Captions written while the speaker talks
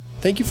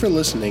Thank you for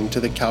listening to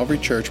the Calvary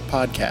Church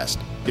podcast.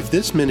 If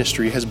this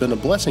ministry has been a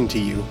blessing to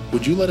you,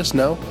 would you let us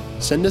know?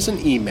 Send us an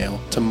email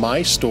to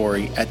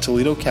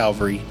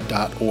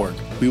mystory@toledocalvary.org.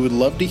 We would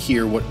love to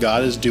hear what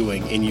God is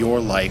doing in your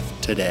life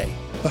today.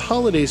 The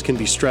holidays can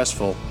be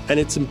stressful, and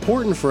it's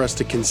important for us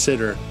to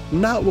consider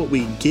not what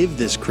we give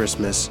this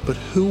Christmas, but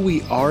who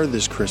we are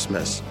this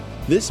Christmas.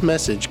 This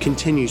message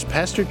continues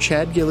Pastor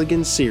Chad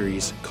Gilligan's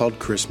series called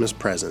Christmas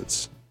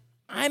Presents.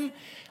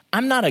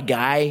 I'm not a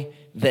guy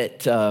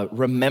that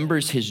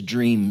remembers his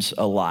dreams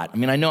a lot. I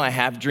mean, I know I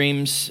have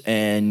dreams,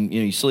 and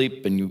you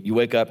sleep and you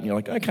wake up and you're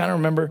like, I kind of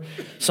remember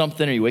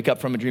something, or you wake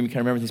up from a dream, you kind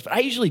of remember things, but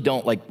I usually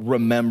don't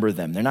remember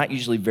them. They're not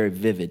usually very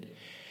vivid.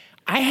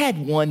 I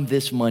had one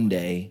this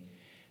Monday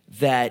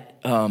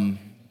that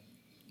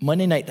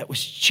Monday night that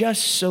was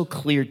just so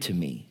clear to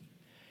me.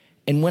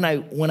 And when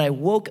I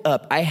woke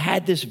up, I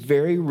had this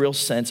very real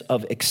sense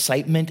of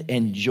excitement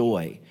and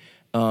joy.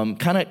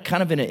 Kind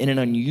of in an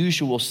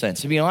unusual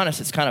sense. To be honest,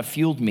 it's kind of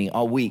fueled me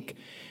all week.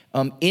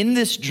 In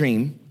this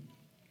dream,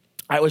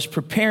 I was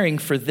preparing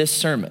for this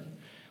sermon.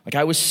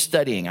 I was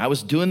studying. I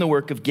was doing the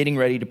work of getting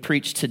ready to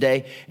preach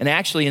today. And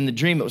actually, in the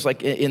dream, it was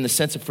in the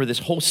sense of for this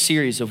whole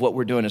series of what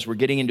we're doing as we're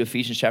getting into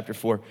Ephesians chapter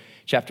 4,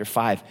 chapter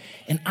 5.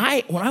 And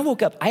when I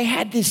woke up, I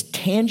had this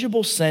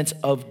tangible sense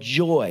of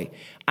joy.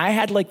 I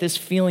had this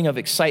feeling of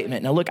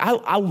excitement. Now look,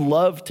 I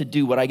love to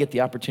do what I get the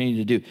opportunity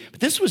to do,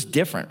 but this was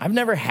different. I've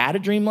never had a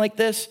dream like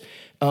this.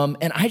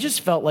 And I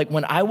just felt like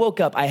when I woke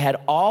up, I had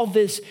all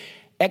this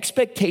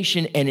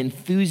expectation and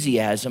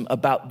enthusiasm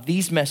about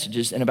these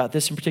messages and about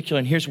this in particular.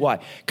 And here's why.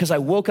 Because I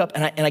woke up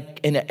and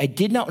I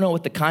did not know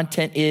what the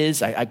content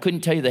is. I couldn't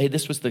tell you that, hey,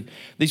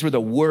 these were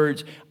the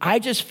words. I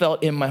just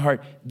felt in my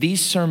heart,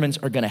 these sermons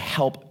are going to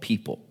help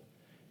people.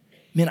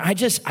 Man, I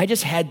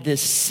just had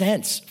this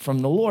sense from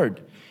the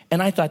Lord.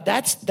 And I thought,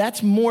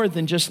 that's more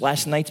than just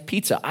last night's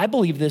pizza. I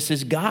believe this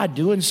is God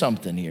doing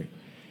something here.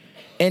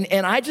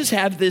 And I just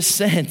have this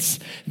sense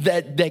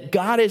that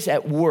God is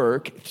at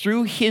work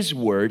through his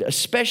word,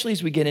 especially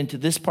as we get into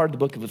this part of the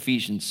book of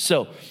Ephesians.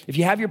 So if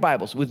you have your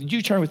Bibles, would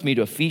you turn with me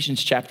to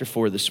Ephesians chapter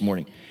 4 this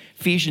morning?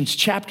 Ephesians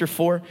chapter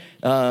 4.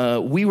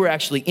 We were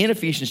actually in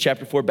Ephesians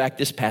chapter 4 back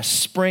this past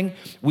spring.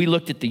 We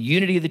looked at the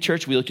unity of the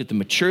church. We looked at the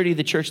maturity of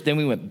the church. Then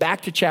we went back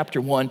to chapter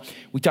 1.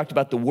 We talked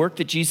about the work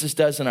that Jesus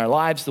does in our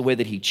lives, the way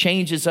that he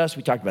changes us.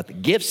 We talked about the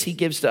gifts he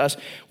gives to us.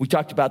 We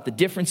talked about the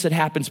difference that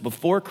happens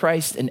before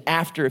Christ and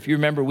after. If you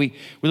remember, we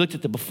looked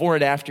at the before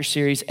and after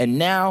series. And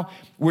now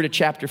we're to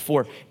chapter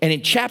 4. And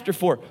in chapter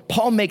 4,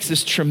 Paul makes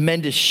this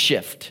tremendous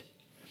shift.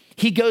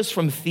 He goes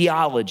from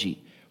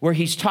theology, where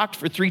he's talked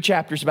for 3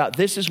 chapters about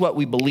this is what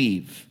we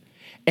believe.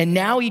 And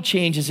now he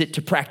changes it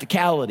to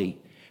practicality.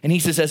 And he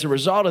says, as a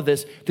result of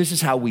this, this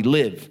is how we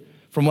live.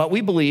 From what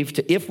we believe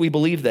to if we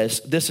believe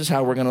this, this is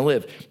how we're going to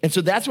live. And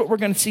so that's what we're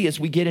going to see as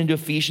we get into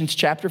Ephesians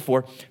chapter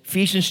 4,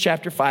 Ephesians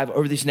chapter 5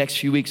 over these next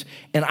few weeks.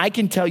 And I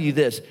can tell you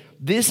this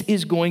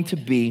is going to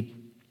be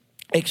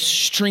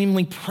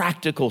extremely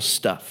practical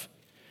stuff.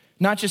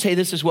 Not just, hey,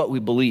 this is what we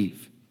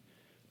believe,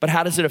 but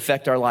how does it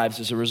affect our lives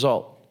as a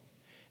result?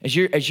 As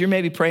you're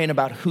maybe praying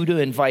about who to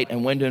invite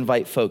and when to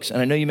invite folks,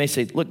 and I know you may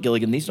say, look,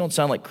 Gilligan, these don't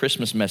sound like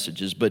Christmas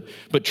messages, but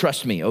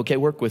trust me, okay,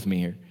 work with me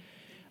here.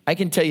 I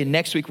can tell you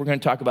next week we're going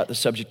to talk about the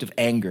subject of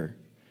anger,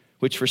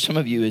 which for some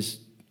of you is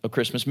a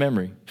Christmas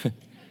memory.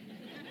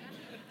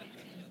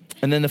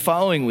 And then the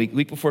following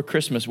week before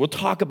Christmas, we'll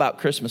talk about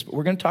Christmas, but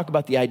we're going to talk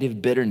about the idea of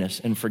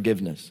bitterness and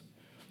forgiveness.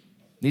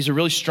 These are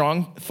really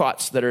strong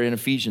thoughts that are in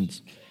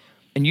Ephesians.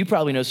 And you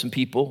probably know some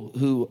people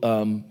who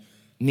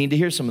need to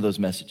hear some of those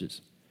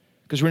messages.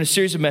 Because we're in a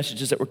series of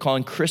messages that we're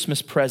calling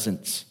Christmas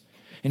Presents.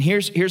 And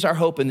here's our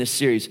hope in this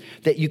series,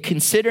 that you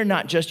consider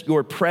not just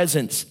your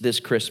presence this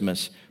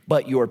Christmas,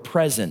 but your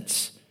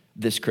presence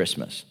this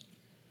Christmas.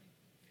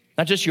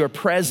 Not just your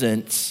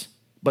presence,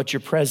 but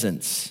your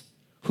presence.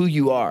 Who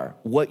you are,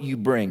 what you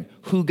bring,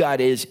 who God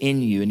is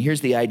in you. And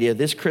here's the idea,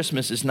 this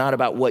Christmas is not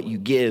about what you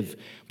give,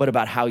 but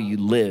about how you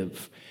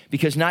live.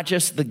 Because not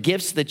just the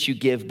gifts that you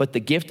give, but the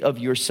gift of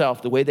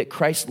yourself, the way that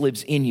Christ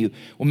lives in you,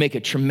 will make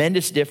a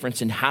tremendous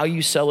difference in how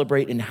you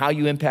celebrate and how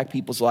you impact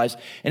people's lives,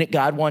 and that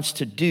God wants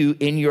to do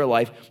in your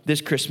life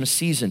this Christmas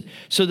season.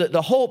 So that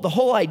the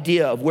whole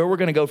idea of where we're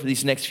going to go for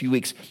these next few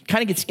weeks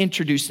kind of gets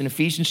introduced in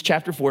Ephesians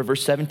chapter 4,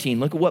 verse 17.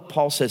 Look at what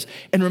Paul says.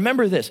 And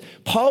remember this,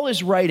 Paul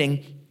is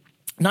writing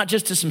not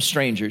just to some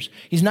strangers.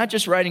 He's not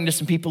just writing to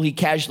some people he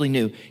casually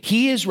knew.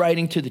 He is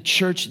writing to the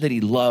church that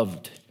he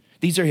loved.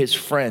 These are his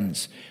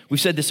friends.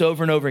 We've said this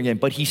over and over again,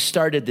 but he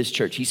started this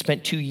church. He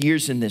spent 2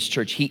 years in this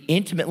church. He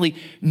intimately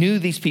knew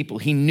these people.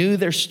 He knew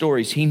their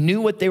stories. He knew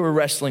what they were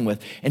wrestling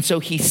with. And so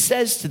he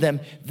says to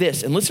them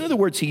this, and listen to the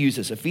words he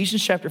uses,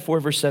 Ephesians chapter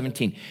 4, verse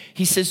 17.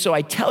 He says, so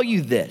I tell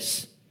you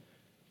this,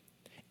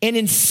 and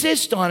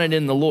insist on it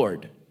in the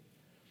Lord,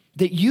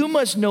 that you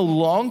must no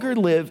longer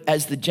live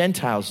as the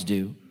Gentiles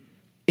do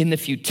in the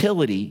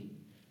futility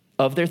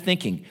of their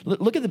thinking.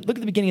 Look at the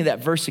beginning of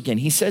that verse again.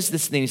 He says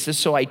this thing. He says,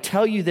 so I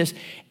tell you this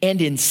and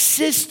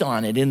insist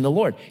on it in the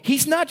Lord.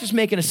 He's not just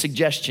making a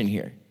suggestion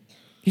here.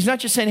 He's not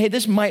just saying, hey,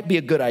 this might be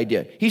a good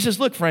idea. He says,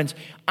 look, friends,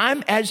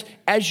 I'm,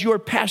 as your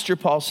pastor,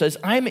 Paul says,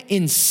 I'm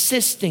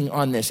insisting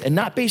on this, and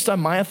not based on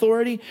my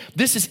authority.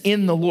 This is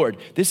in the Lord.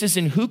 This is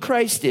in who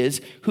Christ is,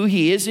 who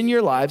he is in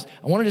your lives.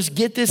 I want to just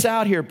get this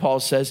out here,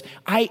 Paul says.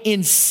 I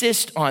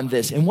insist on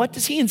this. And what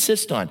does he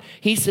insist on?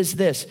 He says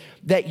this,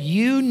 that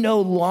you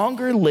no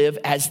longer live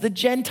as the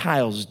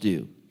Gentiles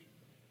do.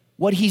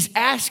 What he's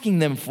asking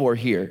them for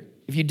here,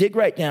 if you dig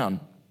right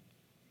down,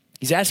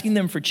 he's asking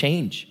them for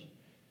change.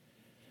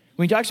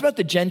 When he talks about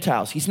the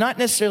Gentiles, he's not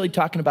necessarily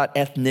talking about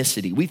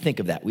ethnicity. We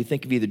think of that. We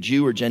think of either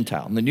Jew or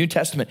Gentile. And the New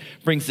Testament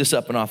brings this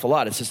up an awful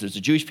lot. It says there's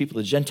the Jewish people,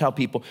 the Gentile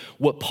people.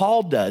 What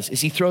Paul does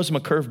is he throws them a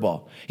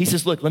curveball. He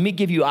says, look, let me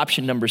give you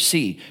option number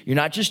C. You're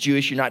not just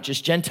Jewish, you're not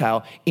just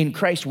Gentile. In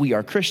Christ, we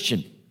are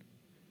Christian.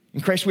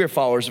 In Christ, we are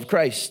followers of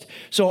Christ.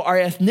 So our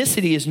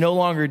ethnicity is no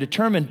longer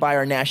determined by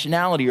our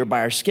nationality or by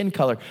our skin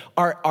color.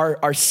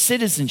 Our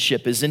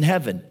citizenship is in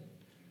heaven.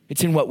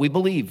 It's in what we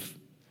believe.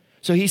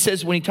 So he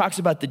says when he talks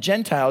about the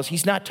Gentiles,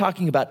 he's not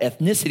talking about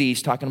ethnicity,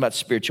 he's talking about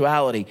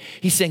spirituality.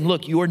 He's saying,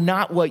 look, you are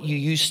not what you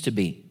used to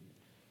be.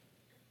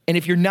 And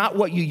if you're not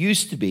what you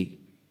used to be,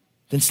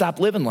 then stop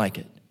living like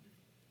it.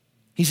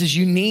 He says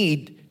you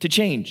need to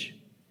change.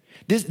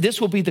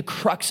 This will be the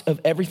crux of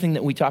everything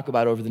that we talk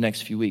about over the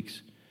next few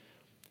weeks.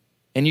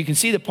 And you can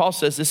see that Paul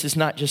says this is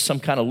not just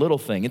some kind of little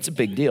thing. It's a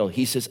big deal.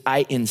 He says,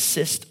 I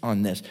insist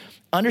on this.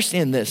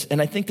 Understand this,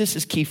 and I think this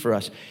is key for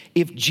us.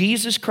 If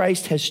Jesus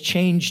Christ has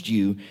changed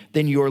you,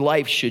 then your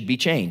life should be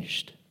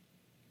changed.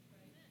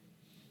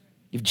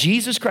 If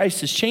Jesus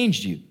Christ has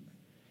changed you,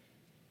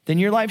 then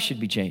your life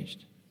should be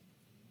changed.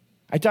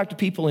 I talk to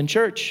people in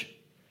church,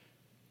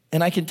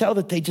 and I can tell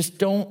that they just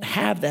don't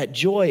have that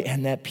joy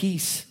and that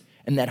peace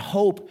and that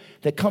hope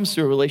that comes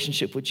through a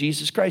relationship with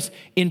Jesus Christ,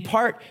 in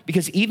part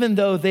because even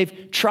though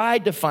they've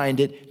tried to find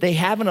it, they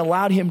haven't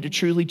allowed him to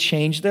truly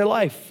change their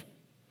life.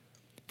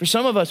 For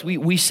some of us,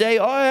 we say,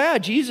 oh yeah,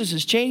 Jesus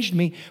has changed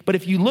me. But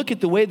if you look at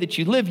the way that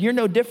you live, you're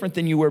no different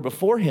than you were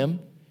before him.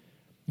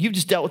 You've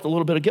just dealt with a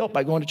little bit of guilt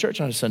by going to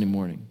church on a Sunday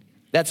morning.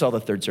 That's all the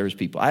third service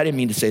people. I didn't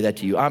mean to say that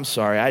to you. I'm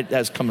sorry.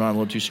 That's coming on a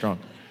little too strong.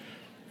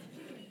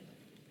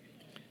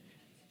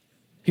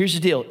 Here's the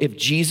deal. If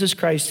Jesus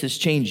Christ has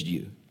changed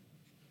you,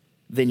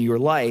 then your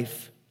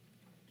life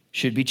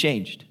should be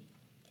changed.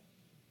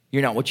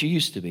 You're not what you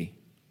used to be.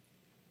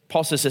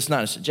 Paul says it's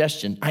not a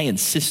suggestion. I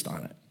insist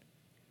on it.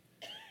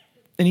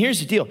 And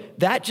here's the deal.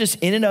 That just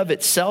in and of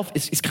itself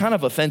is kind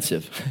of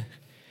offensive.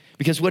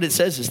 Because what it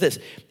says is this.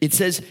 It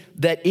says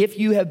that if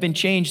you have been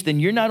changed, then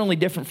you're not only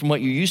different from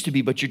what you used to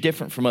be, but you're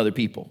different from other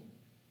people.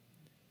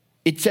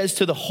 It says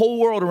to the whole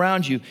world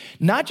around you,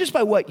 not just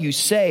by what you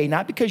say,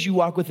 not because you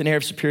walk with an air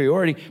of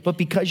superiority, but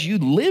because you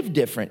live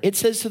different. It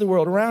says to the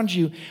world around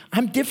you,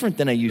 I'm different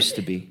than I used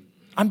to be.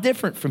 I'm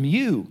different from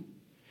you.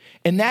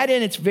 And that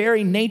in its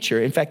very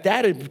nature, in fact,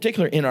 that in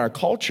particular in our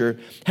culture,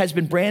 has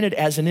been branded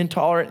as an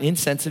intolerant,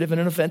 insensitive,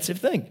 and an offensive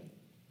thing.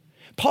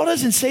 Paul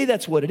doesn't say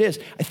that's what it is.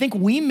 I think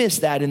we miss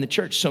that in the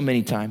church so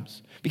many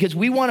times because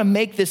we want to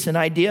make this an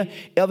idea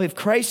of if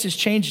Christ has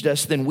changed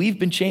us, then we've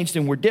been changed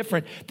and we're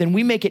different, then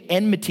we make it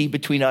enmity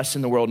between us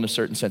and the world in a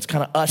certain sense,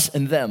 kind of us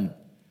and them.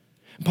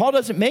 And Paul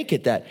doesn't make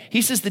it that.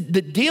 He says the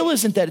deal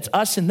isn't that it's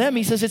us and them.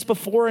 He says it's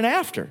before and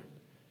after.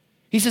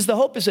 He says the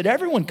hope is that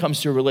everyone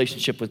comes to a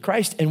relationship with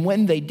Christ, and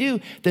when they do,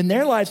 then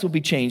their lives will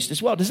be changed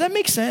as well. Does that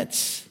make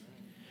sense?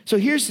 So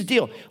here's the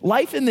deal.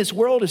 Life in this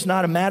world is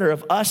not a matter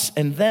of us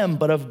and them,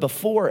 but of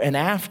before and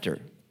after.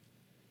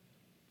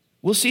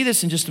 We'll see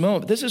this in just a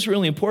moment, but this is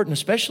really important,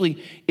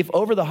 especially if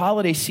over the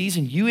holiday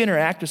season you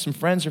interact with some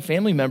friends or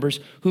family members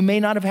who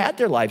may not have had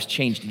their lives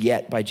changed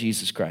yet by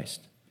Jesus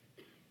Christ.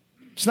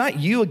 It's not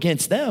you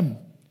against them.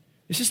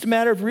 It's just a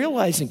matter of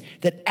realizing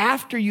that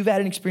after you've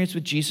had an experience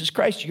with Jesus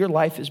Christ, your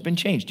life has been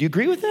changed. Do you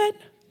agree with that?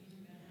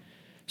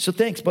 So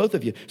thanks, both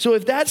of you. So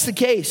if that's the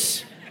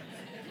case,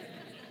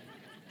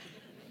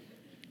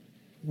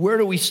 where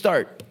do we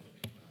start?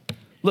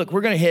 Look,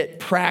 we're going to hit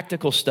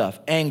practical stuff,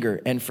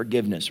 anger and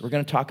forgiveness. We're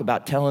going to talk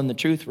about telling the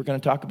truth. We're going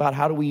to talk about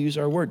how do we use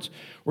our words.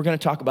 We're going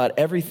to talk about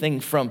everything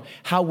from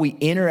how we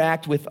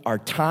interact with our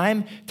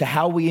time to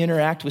how we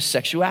interact with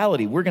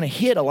sexuality. We're going to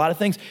hit a lot of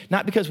things,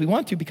 not because we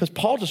want to, because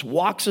Paul just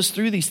walks us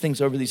through these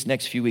things over these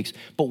next few weeks.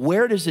 But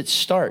where does it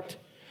start?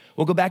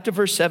 We'll go back to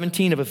verse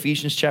 17 of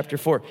Ephesians chapter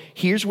 4.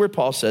 Here's where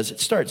Paul says it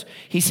starts.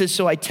 He says,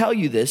 so I tell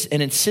you this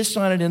and insist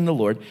on it in the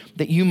Lord,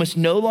 that you must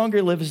no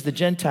longer live as the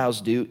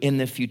Gentiles do in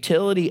the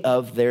futility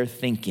of their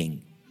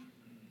thinking.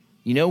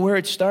 You know where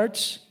it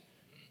starts?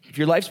 If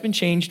your life's been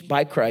changed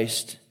by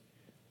Christ,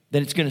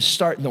 then it's going to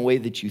start in the way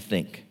that you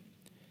think.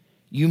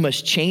 You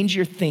must change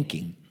your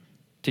thinking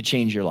to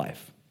change your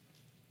life.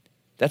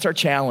 That's our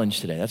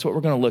challenge today. That's what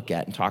we're going to look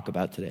at and talk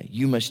about today.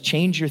 You must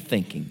change your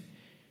thinking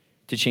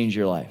to change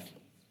your life.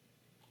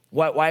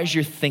 Why is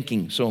your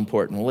thinking so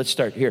important? Well, let's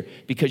start here.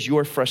 Because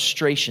your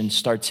frustration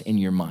starts in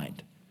your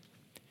mind.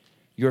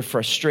 Your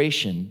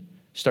frustration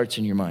starts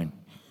in your mind.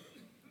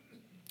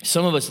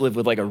 Some of us live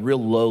with like a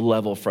real low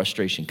level of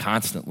frustration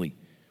constantly.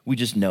 We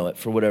just know it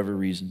for whatever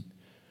reason.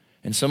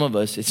 And some of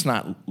us, it's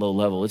not low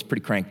level, it's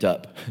pretty cranked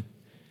up.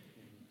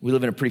 We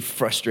live in a pretty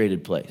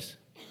frustrated place.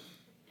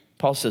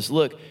 Paul says,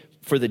 look,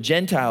 for the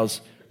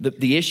Gentiles,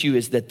 the issue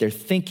is that their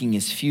thinking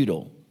is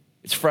futile.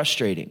 It's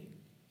frustrating.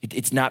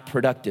 It's not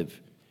productive.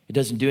 It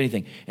doesn't do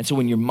anything. And so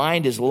when your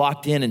mind is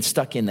locked in and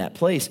stuck in that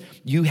place,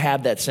 you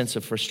have that sense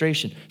of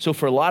frustration. So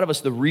for a lot of us,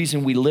 the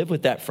reason we live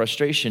with that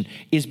frustration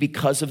is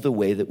because of the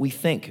way that we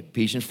think.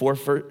 Ephesians 4,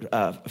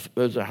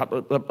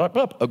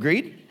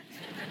 agreed?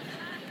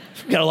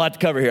 We got a lot to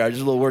cover here. I was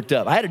just a little worked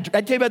up. I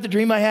tell you about the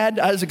dream I had.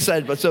 I was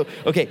excited. But so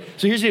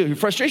here's the deal. Your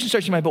frustration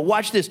starts in your mind, but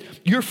watch this.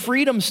 Your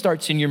freedom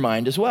starts in your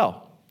mind as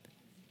well.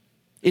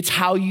 It's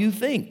how you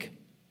think.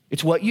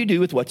 It's what you do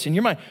with what's in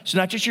your mind. So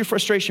not just your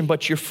frustration,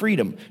 but your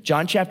freedom.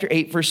 John chapter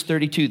 8, verse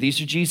 32,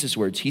 these are Jesus'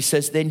 words. He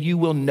says, then you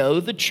will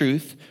know the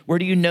truth. Where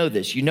do you know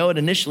this? You know it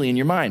initially in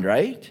your mind,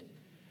 right?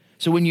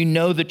 So when you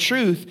know the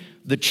truth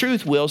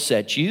will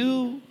set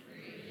you.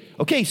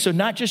 Okay, so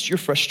not just your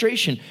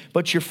frustration,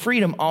 but your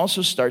freedom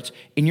also starts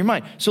in your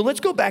mind. So let's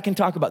go back and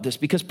talk about this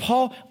because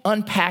Paul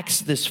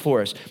unpacks this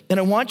for us. And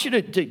I want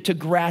you to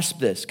grasp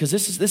this because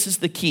this is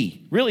the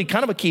key, really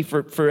kind of a key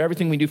for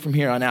everything we do from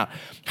here on out.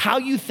 How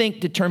you think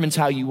determines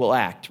how you will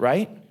act,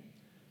 right?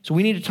 So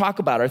we need to talk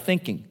about our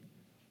thinking.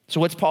 So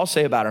what's Paul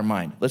say about our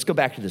mind? Let's go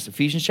back to this.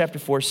 Ephesians chapter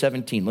 4,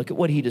 17. Look at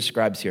what he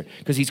describes here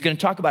because he's going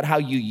to talk about how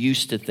you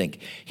used to think.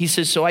 He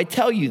says, so I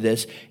tell you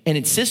this and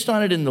insist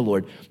on it in the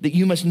Lord that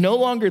you must no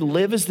longer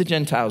live as the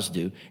Gentiles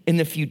do in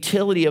the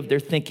futility of their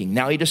thinking.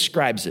 Now he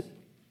describes it.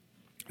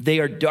 They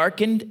are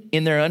darkened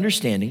in their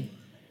understanding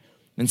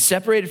and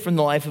separated from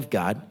the life of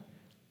God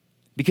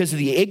because of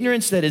the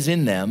ignorance that is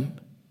in them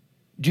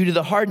due to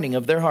the hardening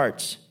of their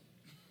hearts.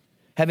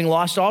 Having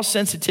lost all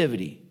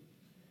sensitivity,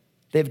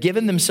 they've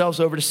given themselves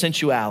over to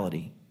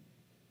sensuality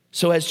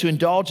so as to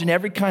indulge in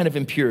every kind of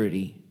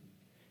impurity,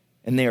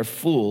 and they are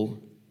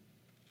full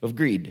of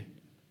greed.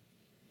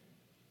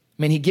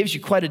 I mean, he gives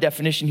you quite a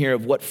definition here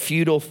of what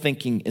futile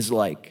thinking is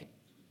like.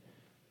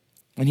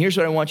 And here's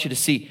what I want you to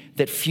see,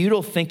 that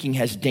futile thinking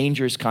has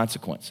dangerous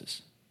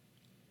consequences.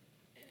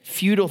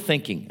 Futile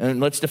thinking, and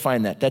let's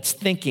define that. That's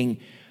thinking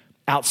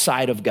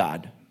outside of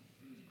God.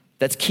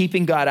 That's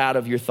keeping God out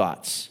of your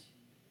thoughts.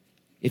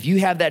 If you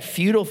have that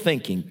futile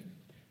thinking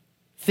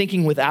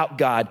without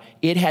God,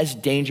 it has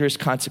dangerous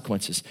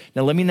consequences.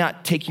 Now, let me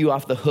not take you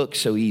off the hook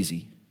so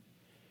easy.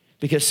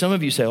 Because some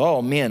of you say,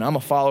 oh man, I'm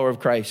a follower of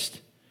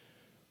Christ.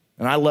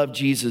 And I love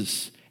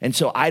Jesus. And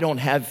so I don't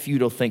have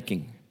futile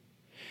thinking.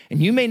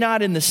 And you may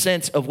not in the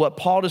sense of what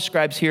Paul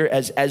describes here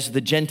as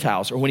the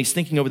Gentiles, or when he's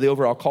thinking over the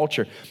overall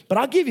culture. But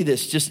I'll give you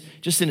this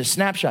just in a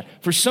snapshot.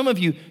 For some of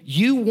you,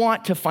 you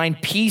want to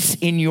find peace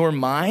in your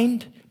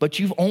mind, but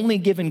you've only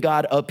given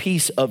God a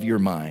piece of your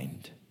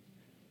mind.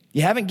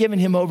 You haven't given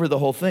him over the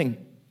whole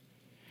thing.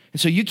 And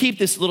so you keep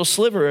this little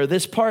sliver or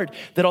this part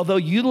that although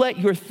you let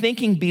your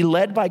thinking be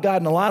led by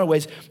God in a lot of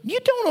ways, you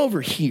don't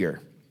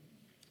overhear.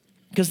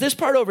 Because this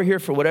part over here,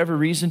 for whatever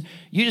reason,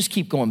 you just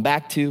keep going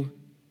back to.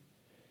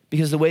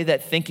 Because the way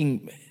that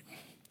thinking,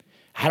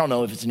 I don't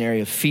know if it's an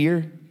area of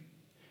fear.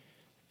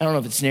 I don't know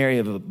if it's an area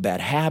of a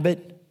bad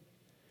habit.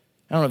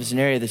 I don't know if it's an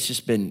area that's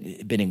just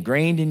been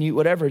ingrained in you,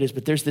 whatever it is,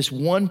 but there's this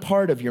one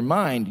part of your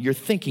mind, your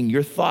thinking,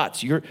 your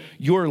thoughts,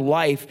 your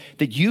life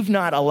that you've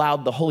not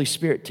allowed the Holy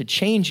Spirit to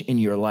change in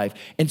your life.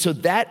 And so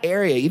that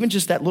area, even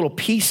just that little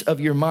piece of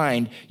your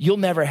mind, you'll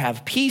never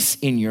have peace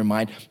in your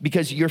mind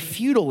because you're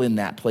futile in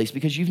that place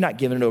because you've not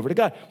given it over to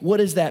God. What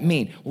does that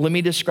mean? Well, let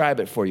me describe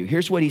it for you.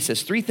 Here's what he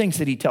says. 3 things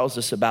that he tells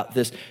us about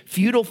this.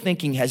 Futile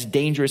thinking has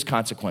dangerous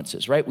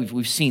consequences, right?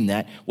 We've seen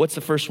that. What's the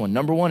first one?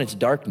 Number 1, it's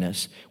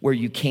darkness where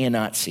you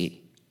cannot see.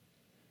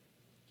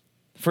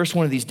 First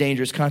one of these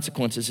dangerous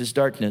consequences is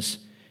darkness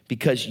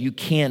because you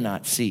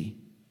cannot see.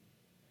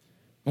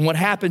 And what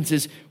happens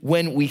is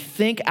when we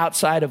think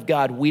outside of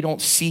God, we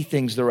don't see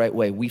things the right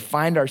way. We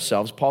find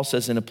ourselves, Paul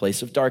says, in a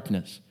place of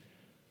darkness.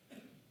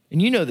 And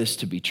you know this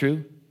to be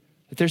true,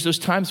 that there's those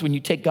times when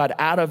you take God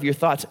out of your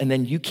thoughts and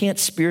then you can't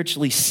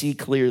spiritually see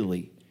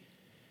clearly.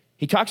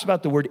 He talks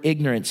about the word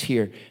ignorance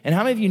here. And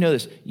how many of you know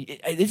this?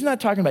 He's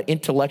not talking about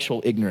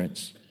intellectual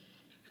ignorance.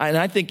 And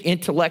I think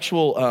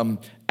intellectual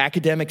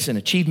academics and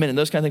achievement and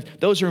those kind of things,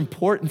 those are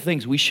important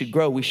things. We should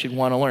grow. We should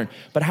want to learn.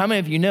 But how many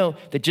of you know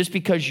that just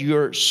because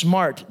you're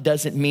smart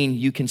doesn't mean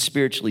you can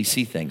spiritually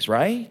see things,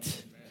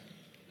 right?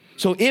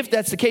 So if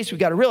that's the case, we've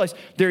got to realize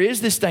there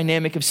is this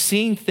dynamic of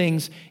seeing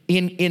things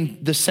in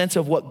the sense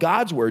of what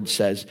God's word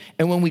says.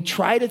 And when we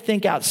try to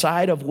think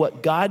outside of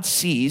what God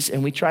sees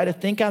and we try to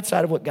think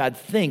outside of what God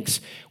thinks,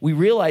 we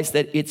realize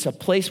that it's a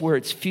place where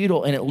it's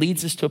futile and it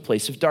leads us to a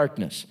place of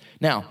darkness.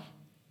 Now,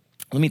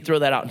 let me throw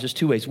that out in just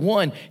 2 ways.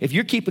 One, if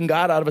you're keeping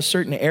God out of a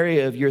certain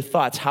area of your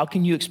thoughts, how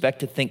can you expect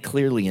to think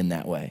clearly in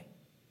that way?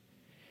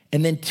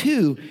 And then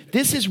 2,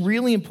 this is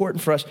really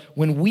important for us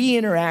when we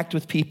interact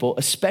with people,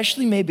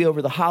 especially maybe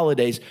over the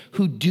holidays,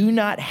 who do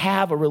not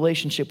have a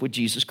relationship with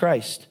Jesus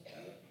Christ.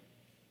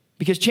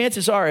 Because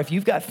chances are, if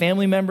you've got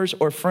family members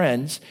or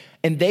friends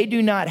and they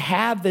do not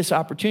have this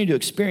opportunity to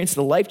experience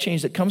the life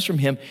change that comes from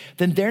him,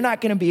 then they're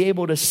not going to be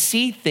able to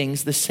see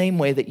things the same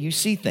way that you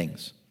see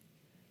things.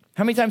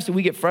 How many times do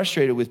we get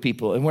frustrated with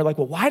people and we're like,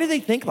 well, why do they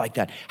think like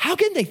that? How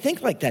can they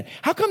think like that?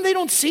 How come they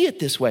don't see it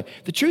this way?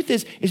 The truth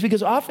is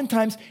because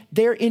oftentimes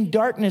they're in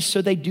darkness,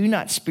 so they do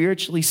not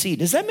spiritually see.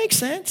 Does that make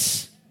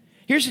sense?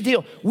 Here's the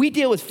deal. We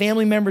deal with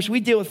family members.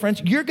 We deal with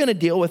friends. You're going to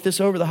deal with this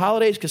over the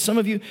holidays because some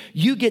of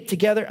you get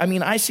together. I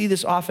mean, I see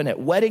this often at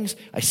weddings.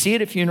 I see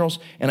it at funerals,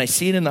 and I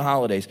see it in the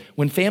holidays.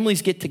 When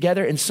families get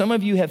together, and some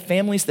of you have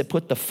families that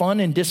put the fun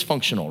in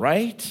dysfunctional,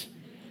 right?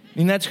 I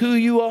mean, that's who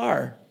you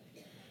are.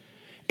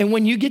 And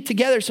when you get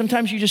together,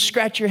 sometimes you just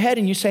scratch your head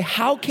and you say,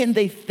 how can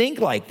they think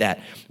like that?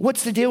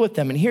 What's the deal with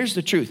them? And here's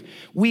the truth.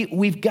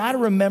 We've got to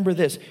remember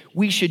this.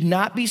 We should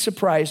not be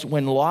surprised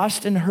when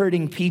lost and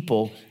hurting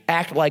people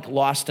act like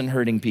lost and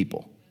hurting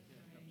people.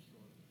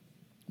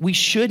 We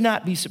should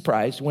not be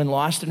surprised when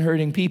lost and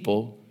hurting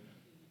people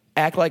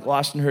act like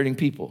lost and hurting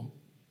people.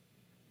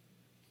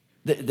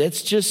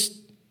 That's just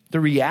the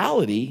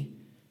reality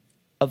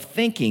of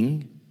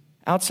thinking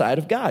outside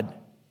of God.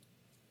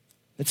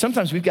 And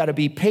sometimes we've got to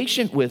be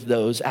patient with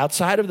those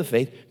outside of the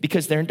faith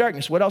because they're in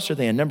darkness. What else are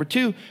they in? Number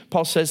two,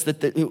 Paul says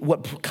that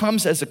what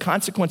comes as a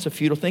consequence of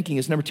futile thinking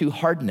is, number two,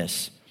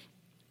 hardness,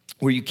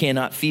 where you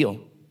cannot feel.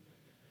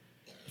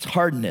 It's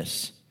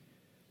hardness,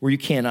 where you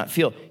cannot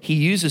feel. He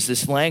uses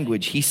this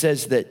language. He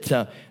says that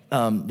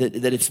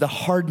that it's the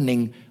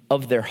hardening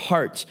of their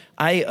hearts.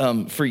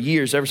 For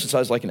years, ever since I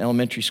was like in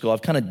elementary school,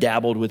 I've kind of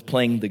dabbled with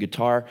playing the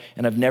guitar,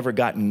 and I've never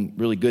gotten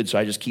really good, so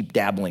I just keep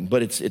dabbling.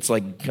 But it's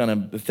like kind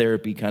of a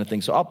therapy kind of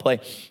thing. So I'll play,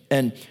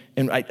 and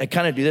I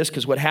kind of do this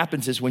because what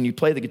happens is when you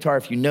play the guitar,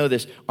 if you know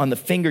this, on the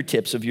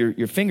fingertips of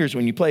your fingers,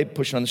 when you play,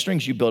 pushing on the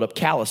strings, you build up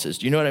calluses.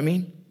 Do you know what I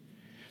mean?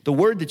 The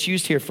word that's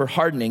used here for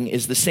hardening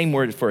is the same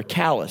word for a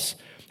callus.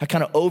 I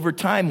kind of over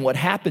time, what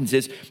happens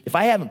is if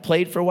I haven't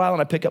played for a while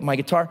and I pick up my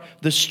guitar,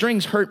 the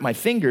strings hurt my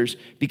fingers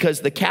because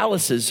the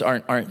calluses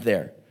aren't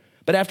there.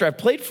 But after I've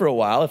played for a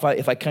while, if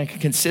I kind of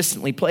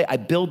consistently play, I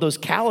build those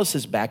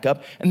calluses back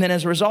up. And then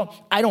as a result,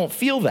 I don't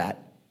feel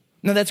that.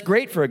 Now that's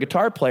great for a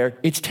guitar player.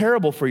 It's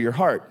terrible for your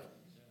heart.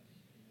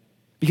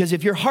 Because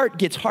if your heart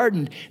gets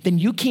hardened, then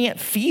you can't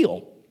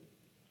feel.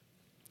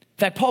 In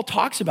fact, Paul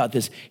talks about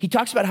this. He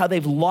talks about how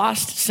they've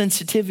lost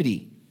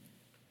sensitivity.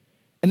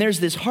 And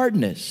there's this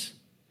hardness.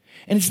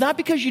 And it's not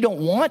because you don't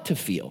want to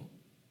feel.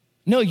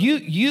 No,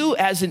 you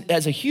as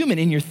a human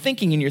in your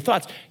thinking, in your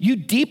thoughts, you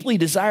deeply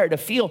desire to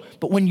feel.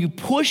 But when you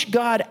push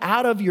God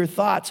out of your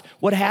thoughts,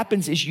 what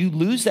happens is you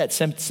lose that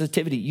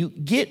sensitivity. You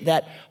get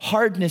that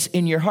hardness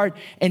in your heart.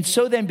 And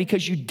so then,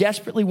 because you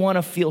desperately want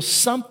to feel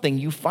something,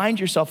 you find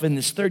yourself in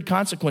this third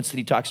consequence that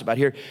he talks about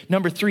here.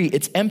 Number three,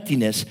 it's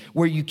emptiness,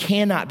 where you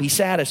cannot be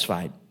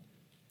satisfied.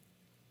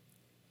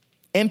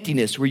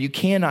 Emptiness, where you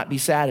cannot be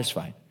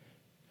satisfied.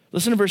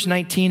 Listen to verse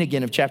 19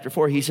 again of chapter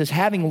 4. He says,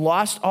 having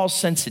lost all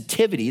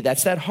sensitivity,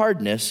 that's that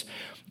hardness,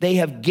 they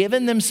have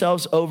given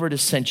themselves over to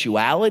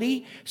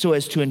sensuality so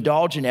as to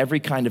indulge in every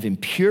kind of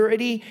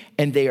impurity,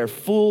 and they are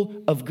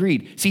full of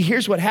greed. See,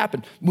 here's what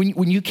happened.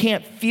 When you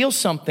can't feel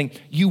something,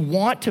 you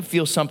want to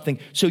feel something,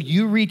 so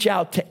you reach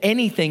out to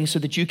anything so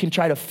that you can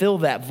try to fill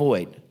that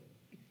void.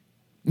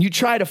 You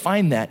try to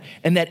find that,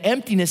 and that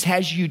emptiness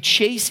has you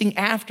chasing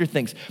after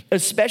things,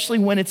 especially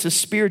when it's a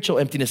spiritual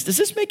emptiness. Does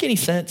this make any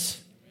sense?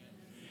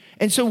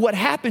 And so what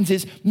happens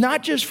is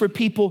not just for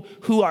people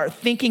who are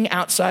thinking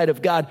outside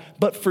of God,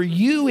 but for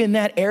you in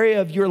that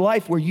area of your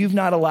life where you've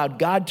not allowed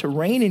God to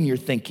reign in your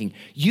thinking,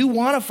 you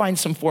want to find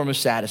some form of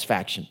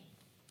satisfaction.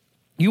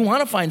 You want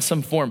to find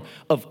some form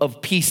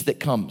of peace that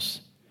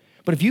comes.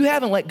 But if you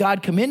haven't let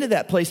God come into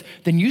that place,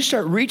 then you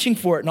start reaching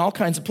for it in all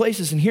kinds of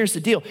places. And here's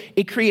the deal.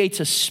 It creates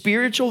a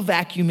spiritual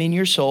vacuum in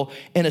your soul,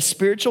 and a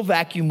spiritual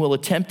vacuum will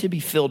attempt to be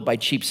filled by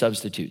cheap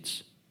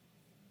substitutes.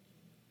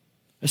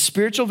 A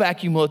spiritual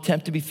vacuum will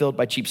attempt to be filled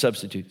by cheap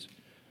substitutes,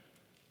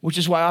 which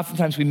is why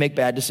oftentimes we make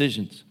bad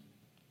decisions.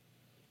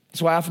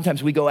 It's why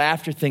oftentimes we go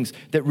after things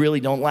that really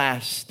don't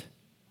last.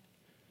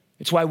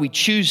 It's why we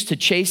choose to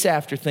chase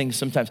after things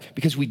sometimes,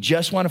 because we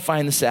just want to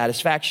find the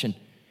satisfaction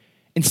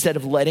instead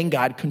of letting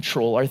God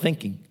control our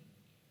thinking.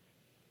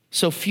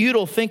 So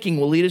futile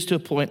thinking will lead us to a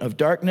point of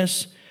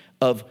darkness,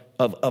 of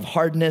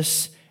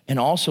hardness, and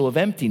also of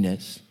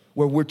emptiness,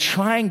 where we're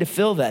trying to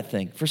fill that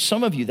thing. For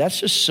some of you, that's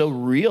just so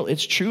real.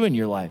 It's true in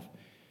your life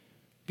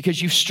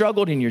because you've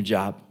struggled in your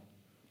job,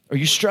 or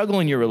you struggle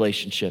in your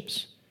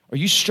relationships, or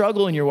you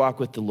struggle in your walk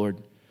with the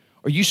Lord,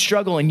 or you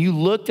struggle and you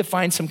look to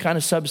find some kind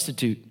of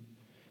substitute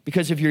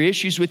because of your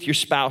issues with your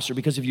spouse, or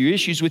because of your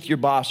issues with your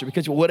boss, or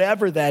because of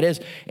whatever that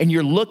is, and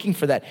you're looking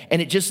for that,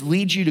 and it just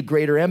leads you to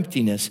greater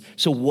emptiness.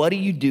 So what do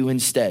you do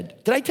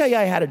instead? Did I tell you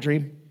I had a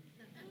dream?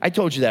 I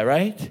told you that,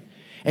 right?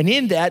 And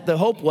in that, the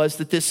hope was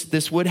that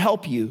this would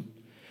help you.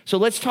 So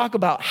let's talk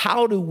about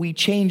how do we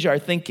change our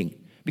thinking?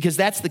 Because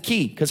that's the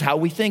key, because how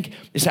we think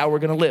is how we're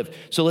going to live.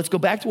 So let's go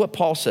back to what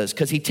Paul says,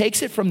 because he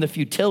takes it from the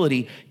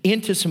futility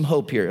into some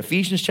hope here.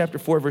 Ephesians chapter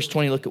 4, verse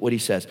 20, look at what he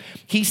says.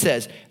 He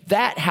says,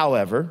 that,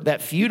 however,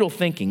 that futile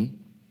thinking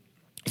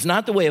is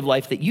not the way of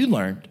life that you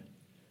learned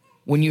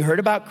when you heard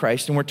about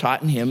Christ and were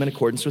taught in him in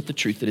accordance with the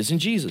truth that is in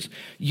Jesus.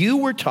 You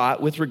were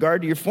taught with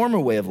regard to your former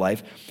way of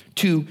life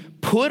to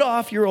put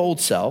off your old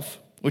self,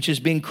 which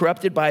is being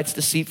corrupted by its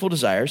deceitful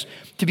desires,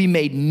 to be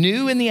made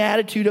new in the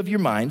attitude of your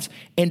minds,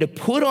 and to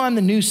put on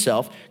the new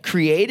self,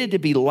 created to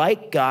be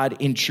like God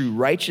in true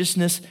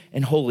righteousness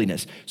and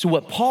holiness. So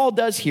what Paul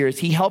does here is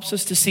he helps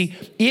us to see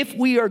if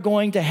we are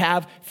going to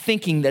have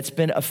thinking that's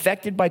been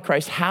affected by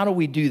Christ, how do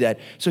we do that?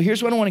 So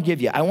here's what I want to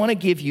give you. I want to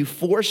give you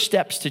 4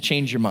 steps to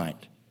change your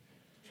mind.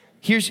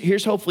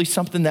 Here's hopefully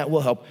something that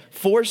will help.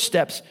 4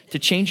 steps to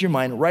change your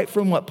mind right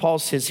from what Paul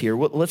says here.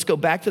 Let's go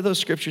back to those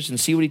scriptures and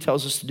see what he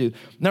tells us to do.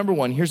 Number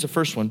 1, here's the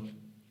first one.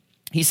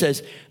 He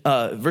says,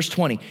 verse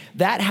 20,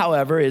 that,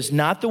 however, is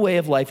not the way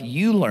of life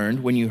you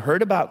learned when you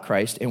heard about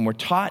Christ and were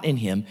taught in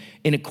him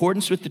in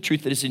accordance with the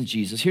truth that is in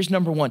Jesus. Here's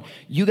number 1.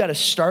 You got to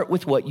start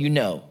with what you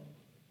know.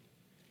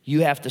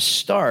 You have to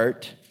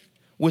start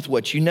with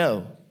what you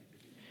know.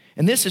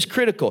 And this is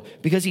critical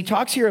because he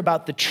talks here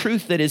about the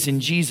truth that is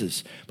in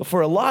Jesus. But for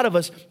a lot of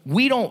us,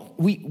 we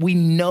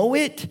know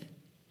it,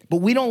 but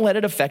we don't let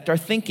it affect our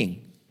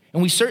thinking.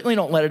 And we certainly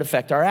don't let it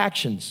affect our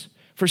actions.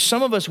 For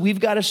some of us, we've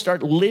got to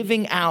start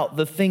living out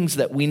the things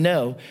that we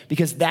know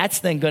because that's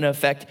then going to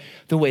affect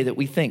the way that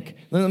we think.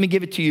 Let me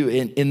give it to you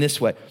in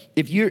this way.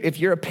 If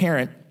you're a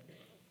parent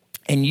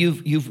and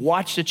you've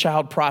watched a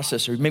child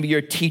process, or maybe you're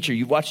a teacher,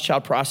 you've watched a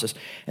child process,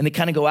 and they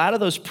kind of go out of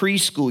those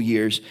preschool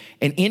years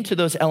and into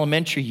those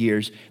elementary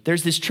years,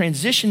 there's this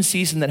transition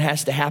season that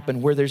has to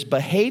happen where there's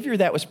behavior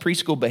that was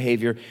preschool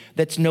behavior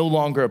that's no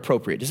longer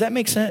appropriate. Does that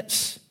make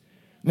sense?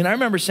 I mean, I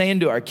remember saying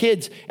to our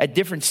kids at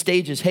different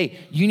stages, hey,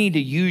 you need to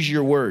use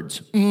your words.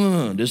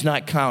 Does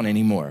not count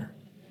anymore.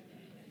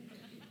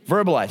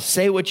 Verbalize,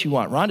 say what you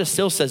want. Rhonda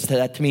still says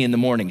that to me in the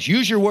mornings.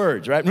 Use your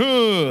words,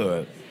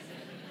 right?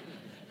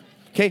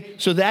 Okay,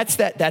 so that's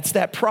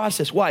that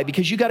process. Why?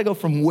 Because you got to go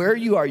from where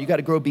you are, you got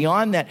to grow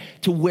beyond that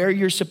to where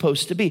you're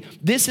supposed to be.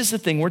 This is the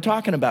thing we're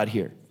talking about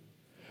here.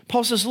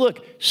 Paul says,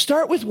 look,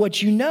 start with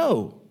what you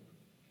know.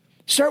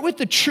 Start with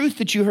the truth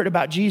that you heard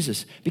about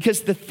Jesus,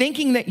 because the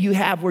thinking that you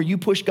have where you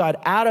push God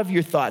out of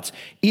your thoughts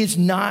is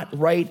not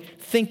right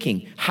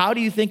thinking. How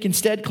do you think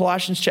instead?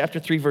 Colossians chapter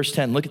 3, verse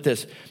 10. Look at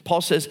this. Paul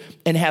says,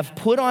 and have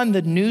put on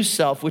the new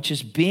self, which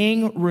is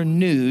being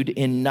renewed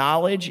in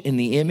knowledge in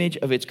the image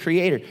of its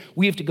creator.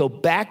 We have to go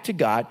back to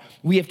God.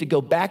 We have to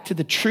go back to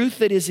the truth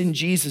that is in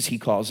Jesus, he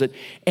calls it,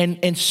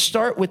 and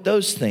start with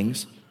those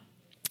things.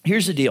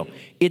 Here's the deal.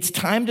 It's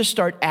time to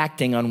start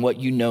acting on what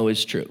you know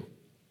is true.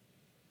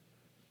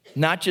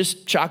 Not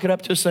just chalk it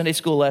up to a Sunday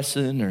school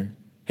lesson or,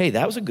 hey,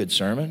 that was a good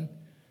sermon.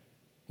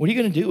 What are you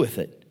going to do with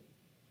it?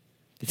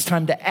 It's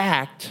time to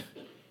act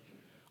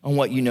on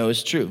what you know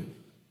is true.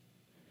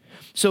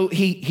 So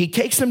he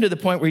takes them to the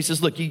point where he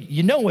says, look,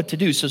 you know what to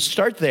do, so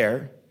start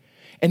there.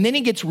 And then he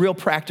gets real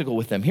practical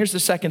with them. Here's the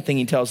second thing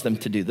he tells them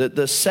to do.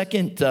 The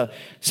second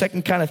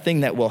kind of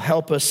thing that will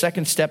help us,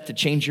 second step to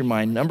change your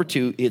mind. Number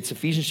 2, it's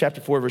Ephesians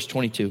chapter 4, verse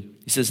 22.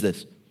 He says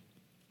this.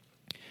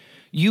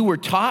 You were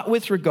taught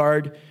with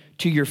regard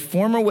to your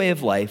former way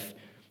of life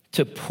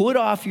to put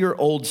off your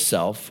old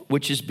self,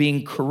 which is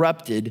being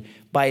corrupted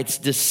by its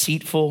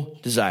deceitful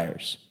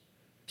desires.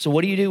 So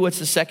what do? What's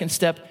the second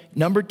step?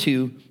 Number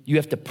 2, you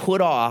have to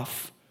put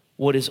off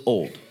what is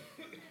old.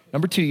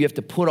 Number 2, you have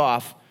to put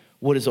off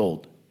what is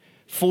old.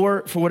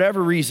 For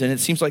whatever reason, it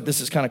seems like this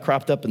has kind of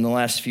cropped up in the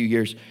last few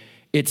years.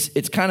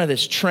 It's kind of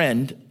this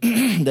trend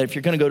that if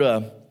you're going to go to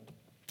a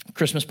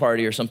Christmas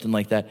party or something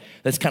like that,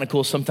 that's kind of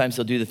cool. Sometimes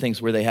they'll do the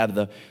things where they have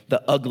the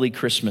ugly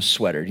Christmas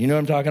sweater. You know what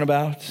I'm talking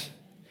about?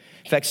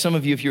 In fact, some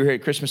of you, if you were here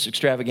at Christmas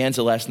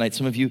Extravaganza last night,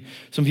 some of you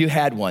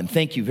had one.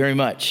 Thank you very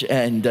much.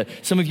 And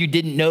some of you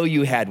didn't know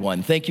you had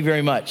one. Thank you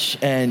very much.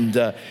 And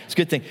it's a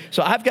good thing.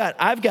 So I've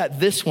got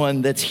this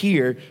one that's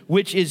here,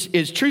 which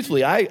is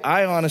truthfully,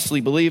 I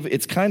honestly believe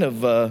it's kind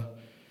of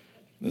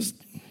this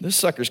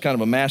sucker's kind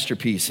of a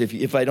masterpiece.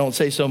 If I don't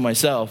say so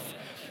myself,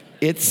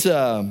 it's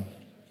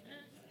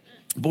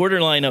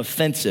borderline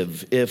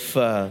offensive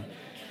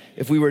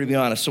if we were to be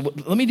honest. So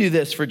let me do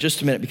this for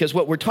just a minute, because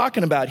what we're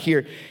talking about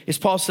here is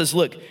Paul says,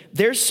 look,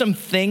 there's some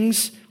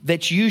things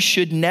that you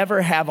should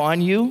never have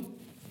on you,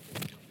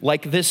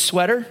 like this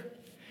sweater,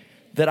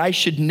 that I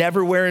should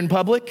never wear in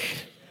public.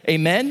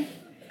 Amen?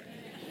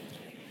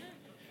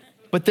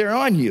 But they're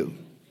on you.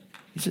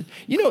 He said,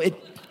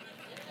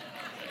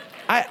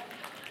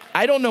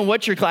 I don't know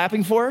what you're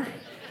clapping for,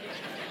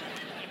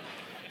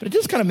 but it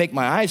does kind of make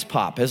my eyes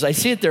pop as I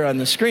see it there on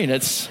the screen.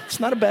 It's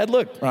not a bad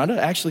look, Rhonda,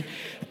 actually.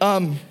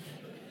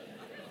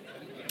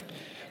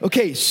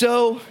 Okay,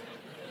 so,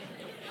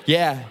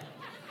 yeah.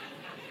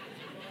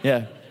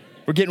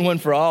 We're getting one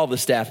for all the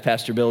staff,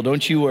 Pastor Bill.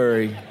 Don't you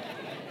worry.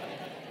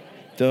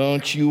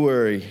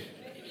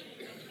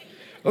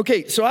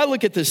 Okay, so I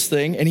look at this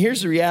thing, and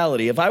here's the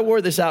reality. If I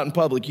wore this out in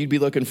public, you'd be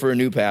looking for a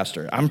new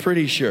pastor. I'm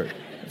pretty sure.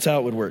 That's how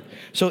it would work.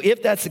 So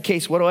if that's the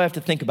case, what do I have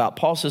to think about?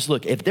 Paul says,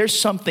 look, if there's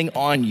something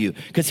on you,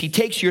 because he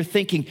takes your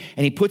thinking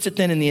and he puts it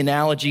then in the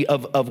analogy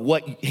of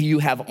what you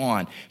have on.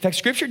 In fact,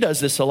 Scripture does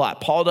this a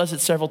lot. Paul does it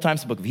several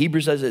times. The book of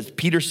Hebrews does it.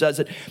 Peter says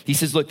it. He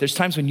says, look, there's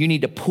times when you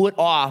need to put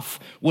off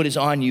what is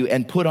on you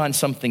and put on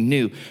something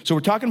new. So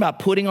we're talking about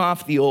putting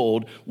off the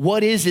old.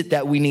 What is it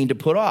that we need to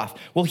put off?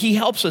 Well, he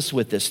helps us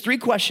with this. 3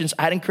 questions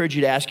I'd encourage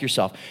you to ask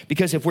yourself,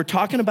 because if we're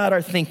talking about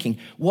our thinking,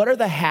 what are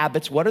the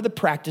habits, what are the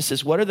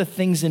practices, what are the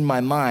things in my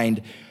mind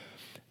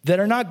that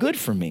are not good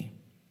for me?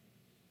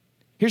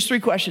 Here's 3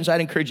 questions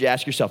I'd encourage you to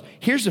ask yourself.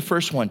 Here's the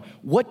first one.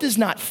 What does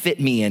not fit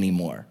me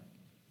anymore?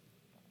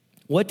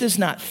 What does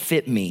not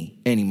fit me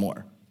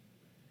anymore?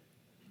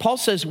 Paul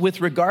says, with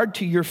regard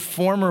to your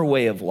former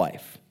way of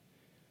life,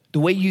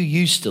 the way you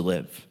used to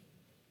live,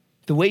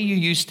 the way you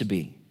used to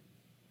be,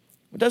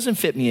 it doesn't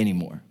fit me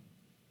anymore.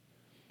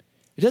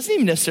 It doesn't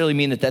even necessarily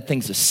mean that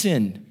thing's a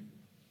sin,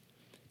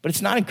 but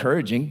it's not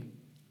encouraging.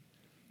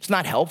 It's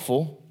not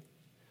helpful.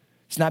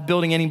 It's not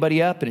building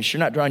anybody up, and it's sure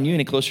not drawing you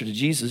any closer to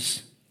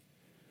Jesus.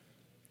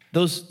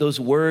 Those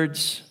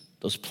words,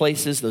 those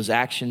places, those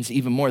actions,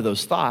 even more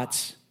those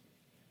thoughts,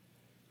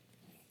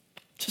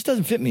 just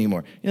doesn't fit me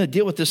anymore. You know, the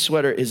deal with this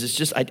sweater is it's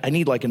just, I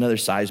need like another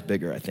size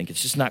bigger, I think.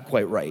 It's just not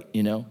quite right,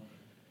 you know?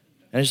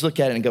 And I just look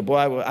at it and go, boy,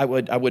 I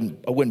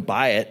wouldn't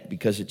buy it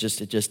because it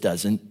just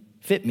doesn't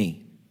fit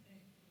me.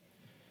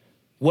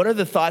 What are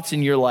the thoughts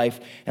in your life?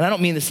 And I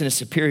don't mean this in a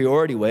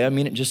superiority way. I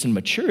mean it just in a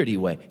maturity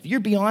way. If you're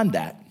beyond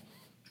that,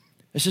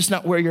 it's just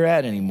not where you're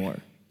at anymore.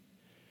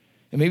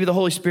 And maybe the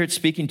Holy Spirit's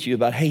speaking to you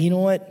about, hey, you know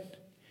what?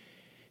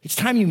 It's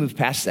time you move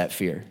past that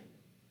fear.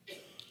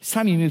 It's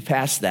time you move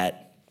past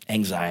that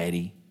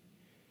anxiety.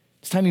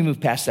 It's time you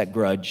move past that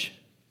grudge.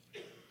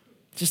 It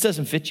just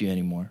doesn't fit you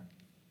anymore.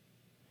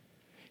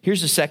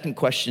 Here's the second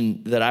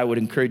question that I would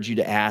encourage you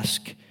to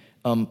ask.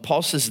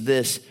 Paul says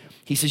this.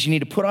 He says, you need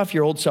to put off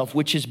your old self,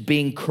 which is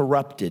being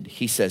corrupted.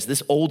 He says,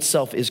 this old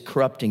self is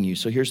corrupting you.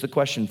 So here's the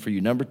question for you.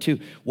 Number 2,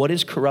 what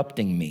is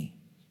corrupting me?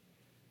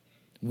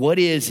 What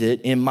is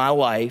it in my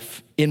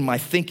life, in my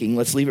thinking,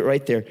 let's leave it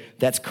right there,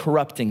 that's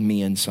corrupting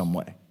me in some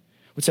way?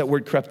 What's that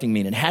word corrupting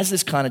mean? It has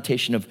this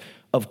connotation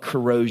of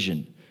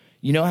corrosion.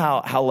 You know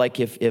how like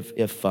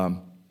if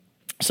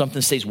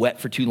something stays wet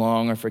for too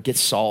long, or if it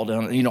gets salt,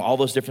 you know, all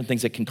those different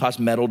things that can cause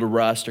metal to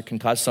rust or can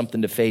cause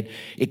something to fade,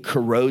 it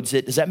corrodes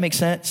it. Does that make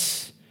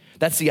sense?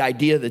 That's the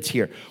idea that's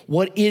here.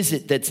 What is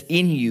it that's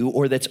in you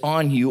or that's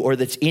on you or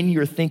that's in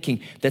your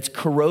thinking that's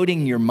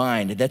corroding your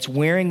mind, that's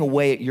wearing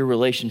away at your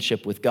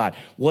relationship with God?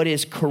 What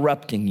is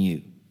corrupting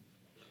you?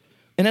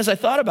 And as I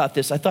thought about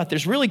this, I thought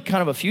there's really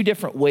kind of a few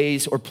different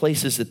ways or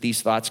places that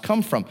these thoughts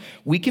come from.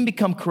 We can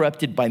become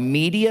corrupted by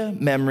media,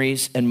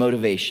 memories, and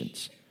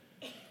motivations.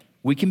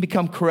 We can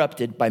become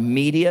corrupted by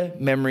media,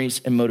 memories,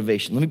 and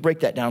motivation. Let me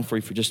break that down for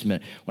you for just a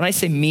minute. When I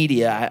say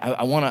media,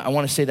 I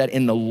want to say that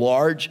in the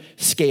large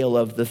scale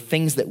of the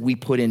things that we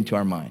put into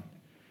our mind.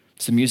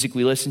 It's the music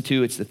we listen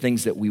to. It's the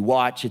things that we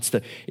watch. It's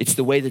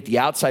the way that the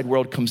outside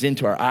world comes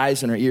into our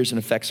eyes and our ears and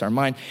affects our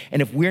mind.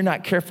 And if we're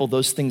not careful,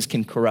 those things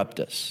can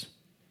corrupt us.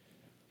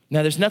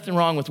 Now, there's nothing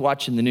wrong with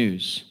watching the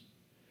news,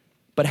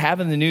 but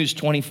having the news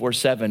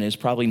 24/7 is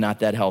probably not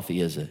that healthy,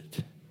 is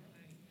it?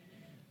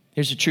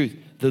 Here's the truth.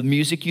 The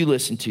music you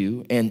listen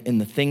to and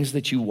the things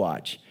that you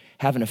watch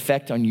have an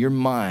effect on your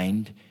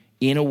mind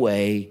in a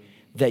way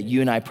that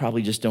you and I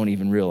probably just don't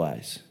even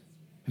realize.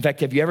 In fact,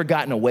 have you ever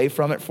gotten away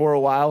from it for a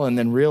while and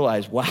then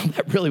realized, wow,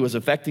 that really was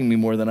affecting me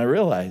more than I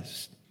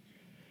realized?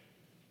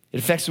 It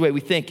affects the way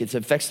we think. It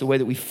affects the way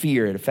that we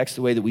fear. It affects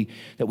the way that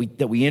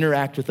we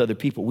interact with other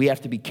people. We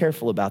have to be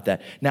careful about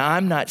that. Now,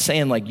 I'm not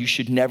saying like you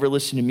should never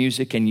listen to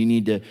music and you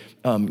need to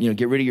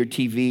get rid of your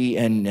TV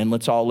and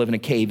let's all live in a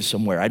cave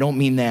somewhere. I don't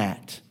mean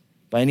that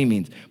by any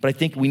means. But I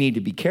think we need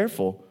to be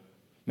careful.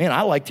 Man,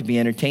 I like to be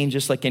entertained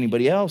just like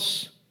anybody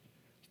else.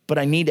 But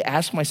I need to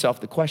ask myself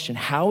the question,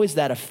 how is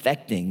that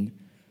affecting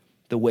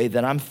the way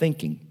that I'm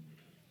thinking?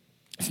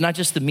 It's not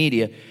just the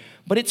media,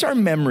 but it's our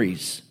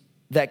memories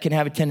that can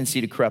have a tendency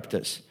to corrupt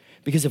us.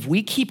 Because if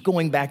we keep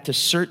going back to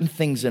certain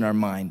things in our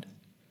mind,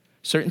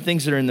 certain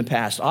things that are in the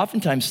past,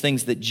 oftentimes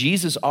things that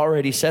Jesus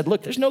already said,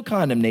 look, there's no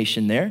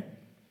condemnation there.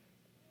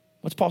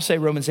 What's Paul say,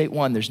 Romans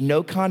 8:1? There's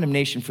no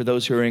condemnation for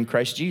those who are in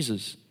Christ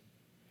Jesus.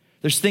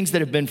 There's things that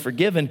have been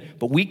forgiven,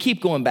 but we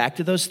keep going back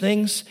to those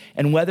things,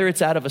 and whether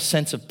it's out of a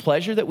sense of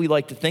pleasure that we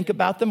like to think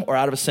about them or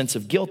out of a sense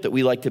of guilt that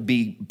we like to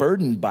be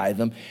burdened by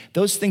them,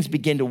 those things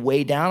begin to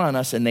weigh down on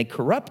us and they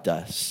corrupt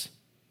us.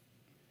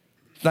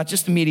 It's not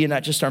just the media,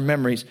 not just our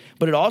memories,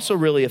 but it also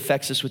really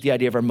affects us with the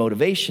idea of our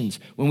motivations.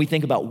 When we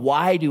think about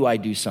why do I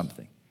do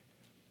something?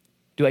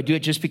 Do I do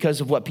it just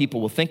because of what people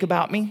will think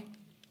about me?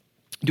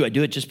 Do I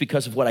do it just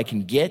because of what I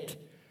can get?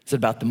 Is it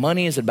about the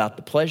money? Is it about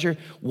the pleasure?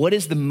 What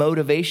is the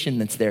motivation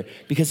that's there?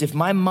 Because if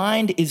my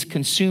mind is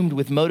consumed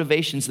with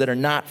motivations that are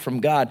not from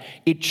God,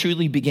 it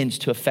truly begins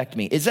to affect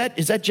me. Is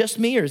that just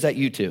me or is that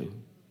you too?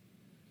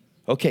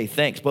 Okay,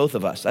 thanks, both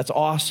of us. That's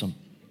awesome.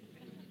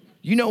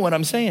 You know what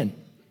I'm saying.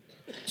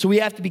 So we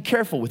have to be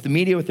careful with the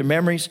media, with their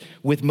memories,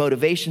 with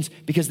motivations,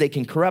 because they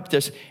can corrupt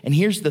us. And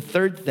here's the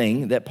third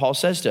thing that Paul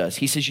says to us.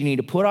 He says you need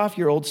to put off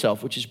your old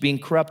self, which is being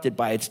corrupted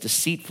by its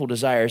deceitful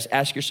desires.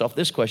 Ask yourself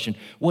this question: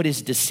 what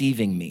is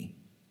deceiving me?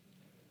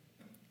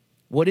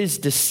 What is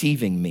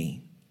deceiving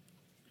me?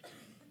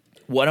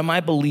 What am I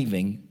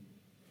believing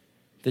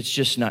that's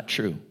just not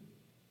true?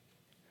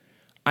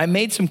 I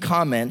made some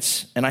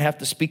comments, and I have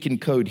to speak in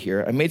code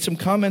here. I made some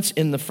comments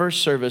in the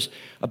first service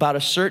about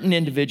a certain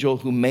individual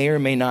who may or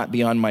may not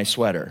be on my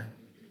sweater.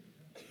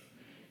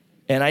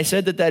 And I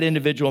said that that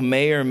individual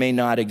may or may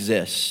not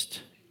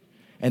exist.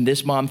 And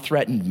this mom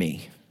threatened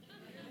me.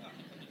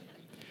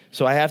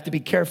 So I have to be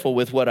careful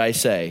with what I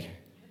say.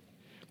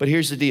 But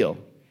here's the deal.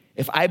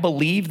 If I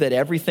believe that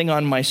everything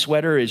on my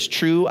sweater is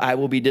true, I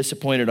will be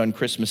disappointed on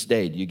Christmas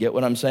Day. Do you get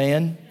what I'm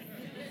saying?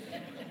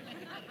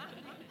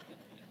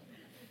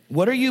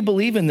 What are you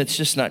believing that's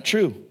just not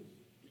true?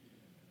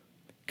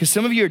 Because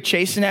some of you are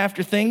chasing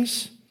after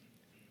things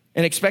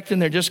and expecting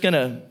they're just going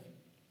to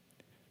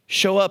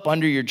show up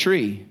under your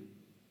tree.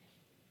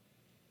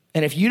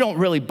 And if you don't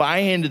really buy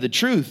into the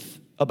truth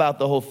about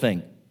the whole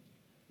thing,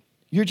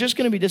 you're just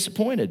going to be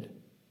disappointed.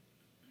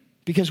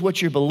 Because what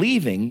you're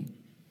believing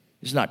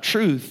is not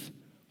truth,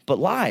 but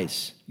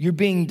lies. You're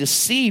being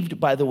deceived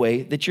by the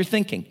way that you're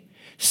thinking.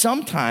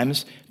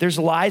 Sometimes there's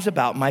lies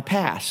about my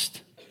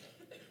past.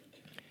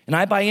 And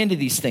I buy into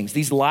these things,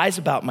 these lies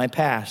about my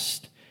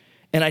past.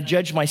 And I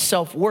judge my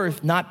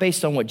self-worth not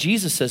based on what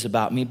Jesus says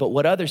about me, but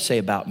what others say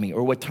about me,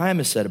 or what time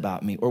has said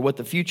about me, or what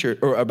the future,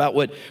 or about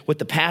what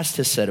the past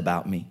has said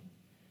about me.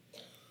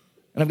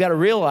 And I've got to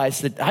realize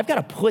that I've got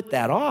to put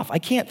that off. I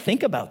can't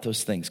think about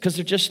those things because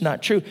they're just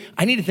not true.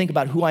 I need to think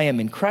about who I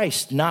am in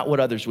Christ, not what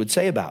others would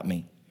say about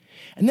me.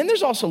 And then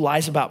there's also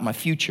lies about my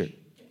future.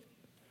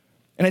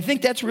 And I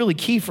think that's really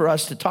key for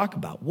us to talk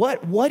about.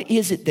 What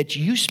is it that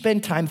you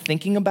spend time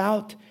thinking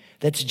about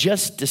that's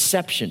just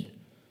deception?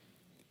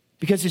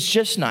 Because it's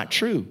just not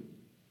true.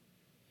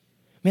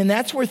 Man,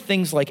 that's where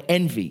things like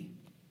envy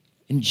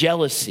and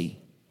jealousy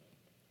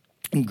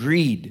and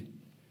greed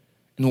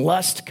and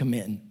lust come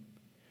in.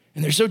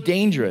 And they're so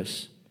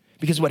dangerous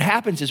because what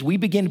happens is we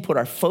begin to put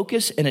our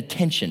focus and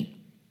attention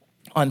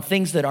on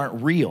things that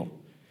aren't real.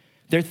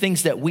 They're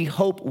things that we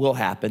hope will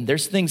happen.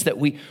 There's things that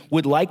we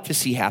would like to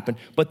see happen,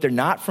 but they're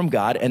not from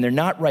God and they're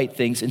not right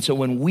things. And so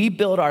when we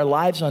build our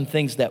lives on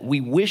things that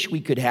we wish we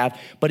could have,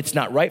 but it's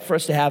not right for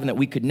us to have and that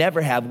we could never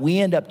have, we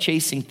end up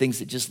chasing things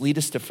that just lead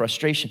us to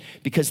frustration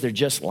because they're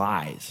just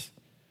lies.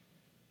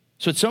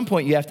 So at some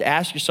point you have to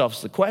ask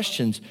yourselves the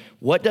questions: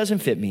 what doesn't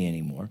fit me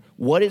anymore?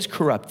 What is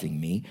corrupting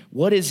me?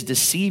 What is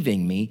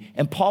deceiving me?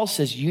 And Paul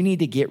says you need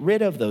to get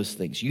rid of those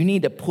things. You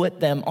need to put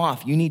them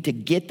off. You need to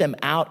get them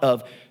out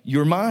of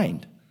your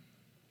mind.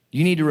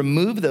 You need to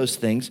remove those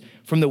things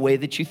from the way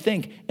that you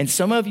think. And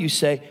some of you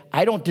say,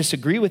 I don't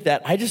disagree with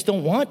that. I just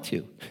don't want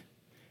to.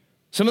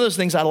 Some of those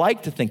things I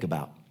like to think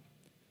about.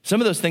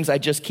 Some of those things I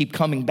just keep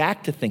coming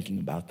back to thinking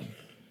about them.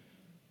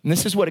 And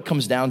this is what it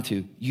comes down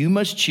to. You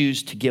must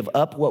choose to give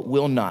up what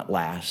will not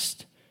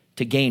last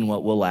to gain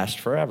what will last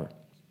forever.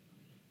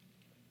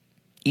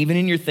 Even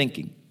in your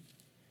thinking,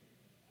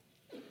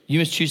 you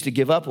must choose to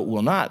give up what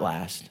will not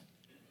last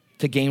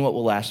to gain what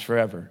will last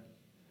forever.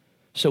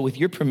 So with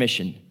your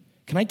permission,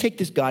 can I take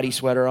this gaudy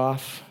sweater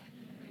off?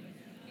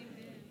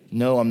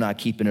 No, I'm not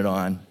keeping it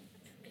on.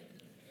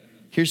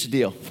 Here's the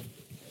deal.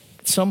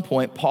 At some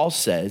point, Paul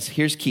says,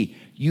 here's key.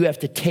 You have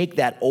to take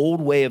that old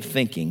way of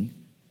thinking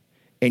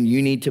and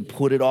you need to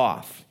put it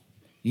off.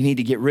 You need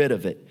to get rid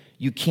of it.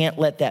 You can't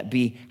let that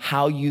be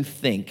how you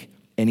think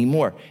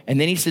anymore.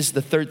 And then he says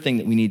the third thing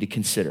that we need to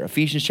consider.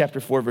 Ephesians chapter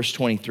 4, verse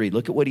 23.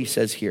 Look at what he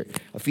says here.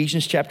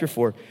 Ephesians chapter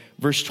 4,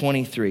 verse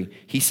 23.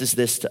 He says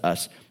this to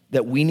us,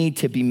 that we need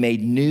to be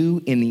made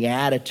new in the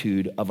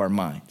attitude of our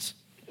minds.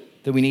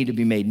 That we need to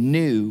be made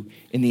new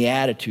in the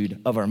attitude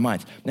of our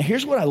minds. Now,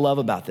 here's what I love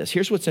about this.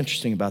 Here's what's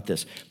interesting about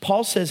this.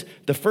 Paul says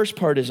the first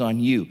part is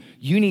on you.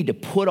 You need to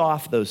put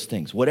off those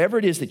things. Whatever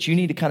it is that you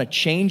need to kind of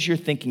change your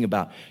thinking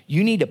about,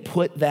 you need to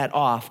put that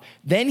off.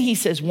 Then he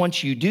says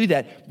once you do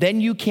that,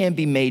 then you can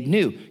be made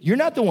new. You're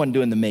not the one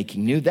doing the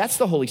making new. That's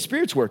the Holy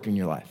Spirit's work in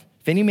your life.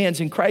 If any man's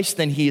in Christ,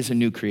 then he is a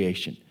new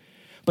creation.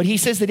 But he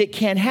says that it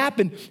can't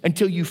happen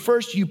until you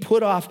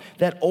put off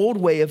that old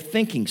way of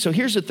thinking. So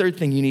here's the third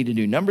thing you need to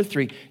do. Number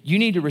 3, you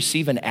need to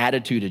receive an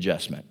attitude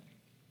adjustment.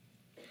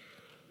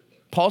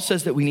 Paul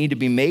says that we need to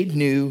be made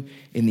new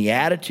in the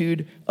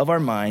attitude of our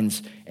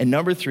minds. And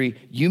number 3,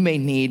 you may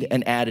need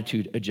an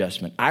attitude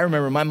adjustment. I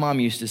remember my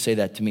mom used to say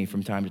that to me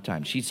from time to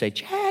time. She'd say,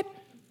 Chad,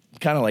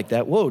 kind of like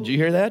that. Whoa, did you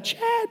hear that?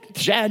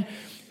 Chad,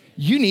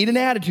 you need an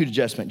attitude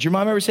adjustment. Did your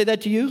mom ever say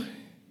that to you?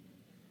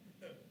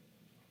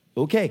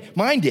 Okay,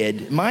 mine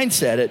did. Mine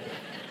said it.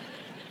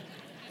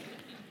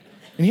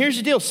 And here's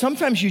the deal.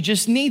 Sometimes you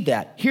just need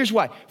that. Here's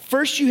why.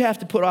 First, you have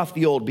to put off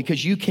the old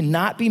because you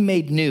cannot be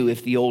made new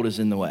if the old is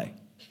in the way.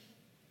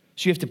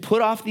 So you have to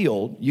put off the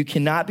old. You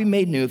cannot be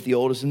made new if the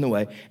old is in the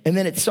way. And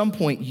then at some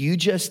point, you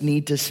just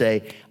need to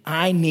say,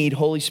 I need,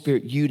 Holy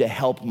Spirit, you to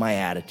help my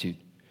attitude.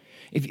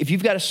 If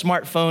you've got a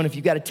smartphone, if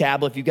you've got a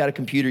tablet, if you've got a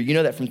computer, you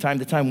know that from time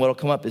to time what'll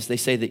come up is they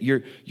say that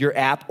your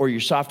app or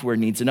your software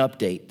needs an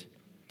update.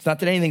 It's not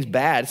that anything's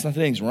bad. It's not that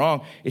anything's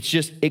wrong. It's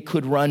just it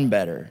could run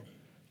better.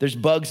 There's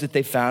bugs that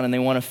they found and they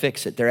want to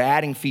fix it. They're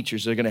adding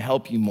features that are going to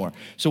help you more.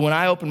 So when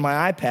I open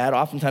my iPad,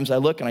 oftentimes I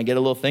look and I get a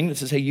little thing that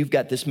says, hey, you've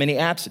got this many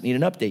apps that need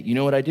an update. You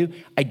know what I do?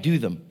 I do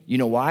them. You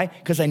know why?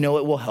 Because I know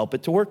it will help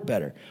it to work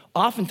better.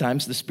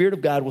 Oftentimes the Spirit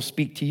of God will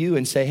speak to you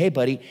and say, hey,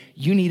 buddy,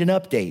 you need an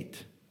update.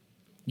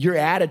 Your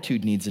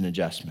attitude needs an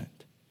adjustment.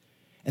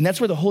 And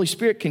that's where the Holy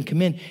Spirit can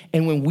come in.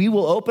 And when we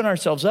will open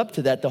ourselves up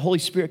to that, the Holy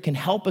Spirit can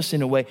help us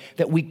in a way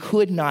that we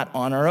could not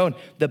on our own.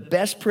 The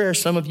best prayer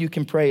some of you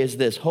can pray is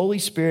this: Holy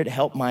Spirit,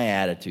 help my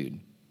attitude.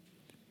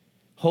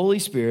 Holy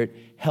Spirit,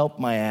 help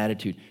my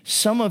attitude.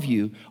 Some of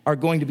you are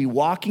going to be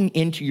walking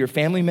into your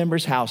family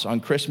member's house on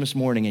Christmas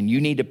morning, and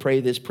you need to pray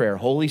this prayer: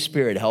 Holy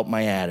Spirit, help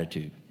my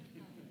attitude.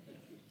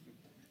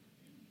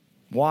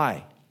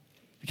 Why?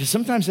 Because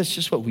sometimes that's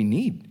just what we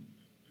need.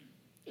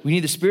 We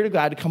need the Spirit of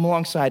God to come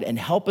alongside and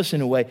help us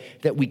in a way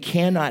that we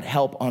cannot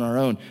help on our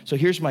own. So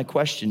here's my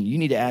question. You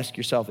need to ask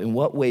yourself, in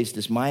what ways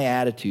does my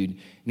attitude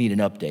need an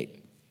update?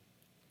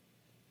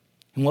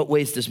 In what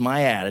ways does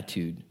my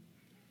attitude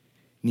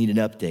need an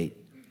update?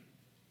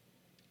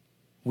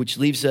 Which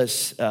leaves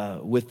us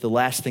with the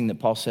last thing that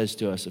Paul says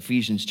to us,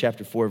 Ephesians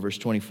chapter 4, verse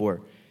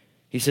 24.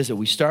 He says that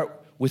we start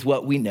with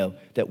what we know,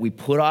 that we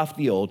put off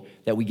the old,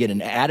 that we get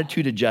an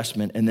attitude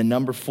adjustment, and then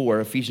number 4,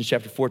 Ephesians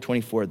chapter 4,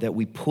 24, that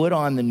we put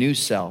on the new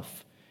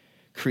self,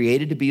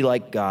 created to be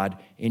like God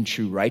in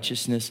true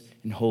righteousness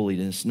and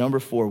holiness.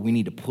 Number 4, we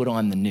need to put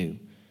on the new.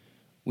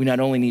 We not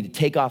only need to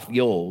take off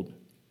the old,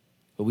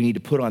 but we need to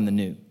put on the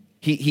new.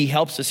 He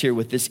helps us here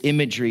with this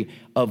imagery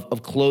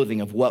of clothing,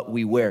 of what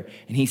we wear.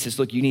 And he says,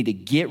 look, you need to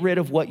get rid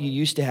of what you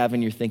used to have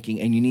in your thinking,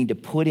 and you need to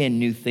put in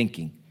new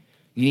thinking.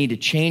 You need to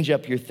change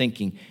up your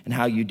thinking and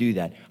how you do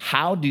that.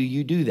 How do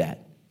you do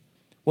that?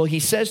 Well, he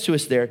says to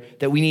us there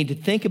that we need to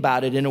think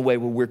about it in a way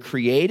where we're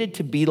created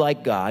to be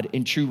like God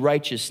in true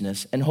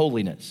righteousness and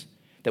holiness.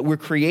 That we're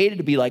created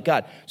to be like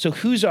God. So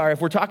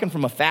if we're talking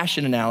from a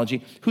fashion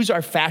analogy, who's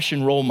our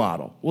fashion role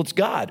model? Well, it's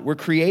God. We're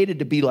created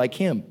to be like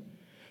him.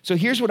 So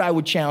here's what I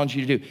would challenge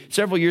you to do.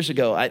 Several years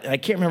ago, I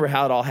can't remember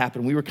how it all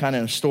happened. We were kind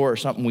of in a store or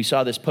something. We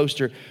saw this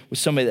poster with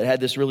somebody that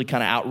had this really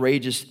kind of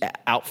outrageous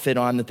outfit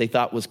on that they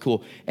thought was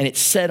cool. And it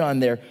said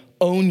on there,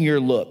 own your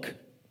look.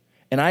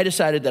 And I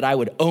decided that I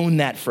would own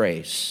that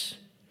phrase.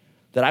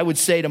 That I would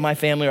say to my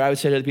family or I would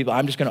say to other people,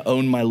 I'm just going to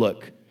own my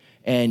look.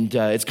 And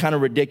it's kind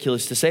of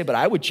ridiculous to say, but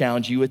I would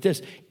challenge you with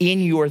this.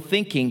 In your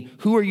thinking,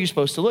 who are you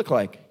supposed to look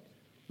like?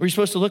 You're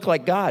supposed to look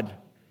like God.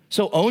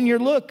 So own your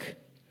look.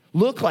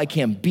 Look like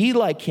him, be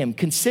like him.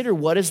 Consider,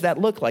 what does that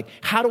look like?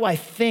 How do I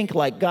think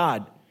like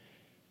God?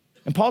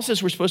 And Paul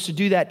says we're supposed to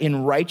do that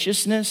in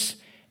righteousness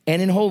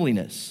and in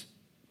holiness.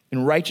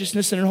 In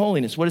righteousness and in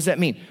holiness. What does that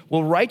mean?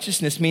 Well,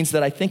 righteousness means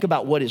that I think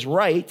about what is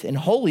right, and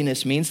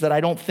holiness means that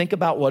I don't think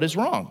about what is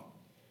wrong.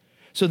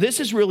 So this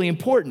is really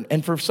important.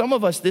 And for some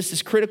of us, this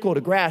is critical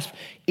to grasp.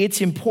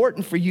 It's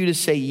important for you to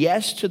say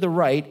yes to the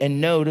right and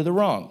no to the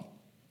wrong.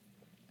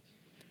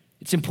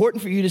 It's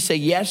important for you to say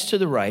yes to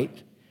the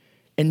right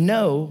and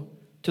no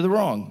to the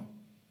wrong.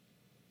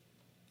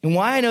 And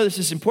why I know this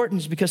is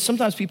important is because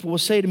sometimes people will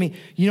say to me,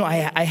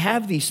 I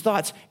have these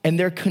thoughts and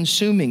they're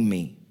consuming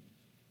me.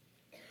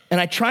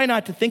 And I try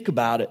not to think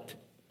about it,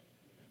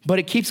 but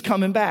it keeps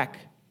coming back.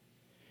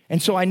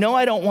 And so I know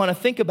I don't want to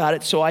think about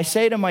it, so I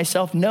say to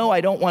myself, no,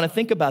 I don't want to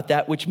think about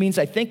that, which means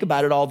I think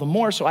about it all the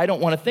more, so I don't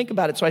want to think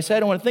about it. So I say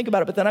I don't want to think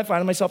about it, but then I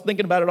find myself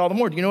thinking about it all the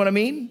more. Do you know what I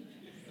mean?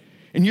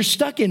 And you're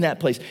stuck in that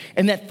place.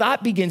 And that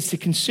thought begins to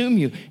consume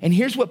you. And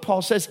here's what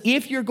Paul says.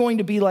 If you're going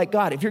to be like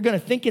God, if you're going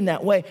to think in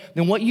that way,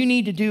 then what you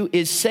need to do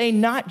is say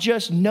not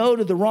just no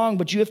to the wrong,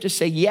 but you have to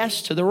say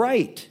yes to the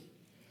right.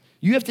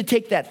 You have to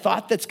take that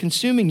thought that's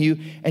consuming you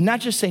and not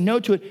just say no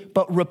to it,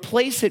 but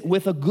replace it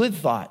with a good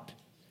thought.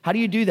 How do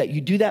you do that? You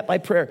do that by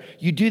prayer.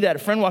 You do that. A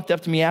friend walked up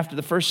to me after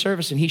the first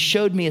service and he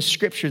showed me a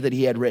scripture that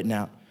he had written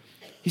out.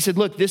 He said,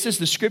 look, this is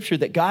the scripture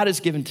that God has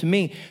given to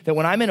me, that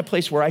when I'm in a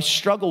place where I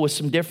struggle with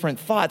some different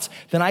thoughts,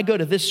 then I go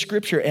to this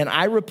scripture and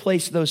I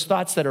replace those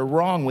thoughts that are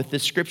wrong with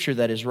this scripture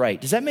that is right.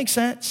 Does that make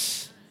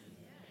sense?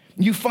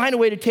 You find a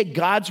way to take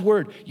God's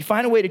word. You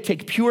find a way to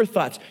take pure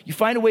thoughts. You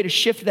find a way to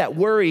shift that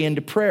worry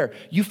into prayer.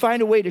 You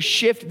find a way to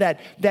shift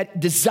that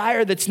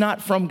desire that's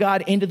not from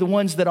God into the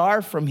ones that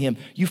are from him.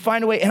 You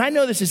find a way, and I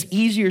know this is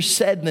easier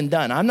said than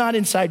done. I'm not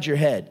inside your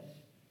head.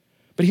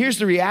 But here's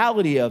the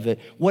reality of it.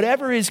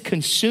 Whatever is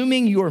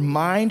consuming your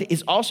mind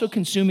is also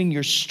consuming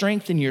your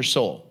strength and your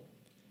soul.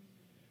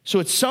 So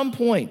at some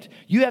point,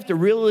 you have to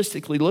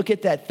realistically look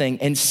at that thing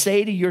and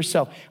say to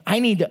yourself, I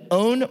need to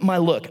own my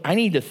look. I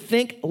need to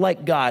think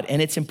like God.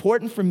 And it's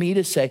important for me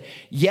to say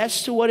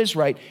yes to what is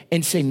right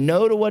and say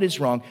no to what is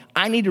wrong.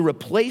 I need to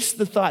replace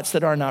the thoughts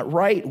that are not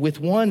right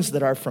with ones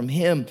that are from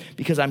him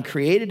because I'm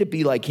created to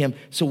be like him.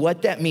 So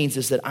what that means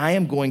is that I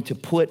am going to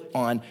put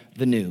on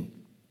the new.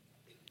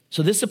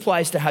 So this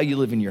applies to how you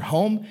live in your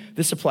home.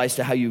 This applies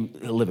to how you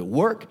live at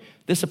work.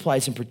 This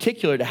applies in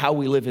particular to how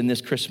we live in this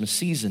Christmas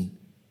season.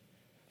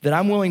 that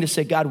I'm willing to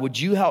say, God, would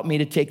you help me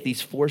to take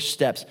these 4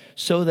 steps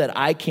so that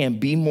I can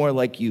be more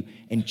like you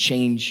and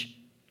change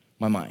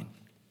my mind?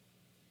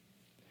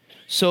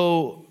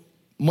 So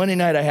Monday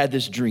night, I had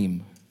this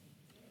dream.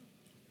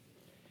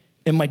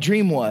 And my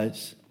dream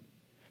was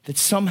that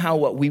somehow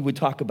what we would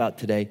talk about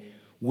today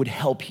would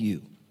help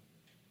you.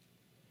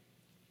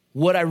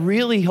 What I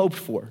really hoped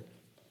for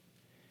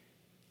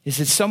is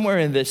that somewhere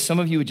in this, some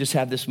of you would just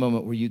have this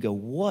moment where you go,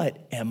 what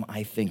am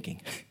I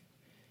thinking?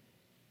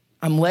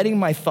 I'm letting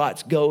my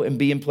thoughts go and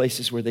be in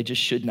places where they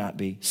just should not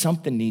be.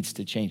 Something needs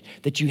to change.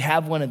 That you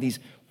have one of these,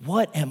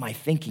 what am I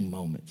thinking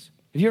moments?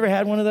 Have you ever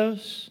had one of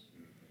those?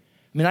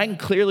 I mean, I can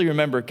clearly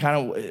remember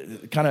kind of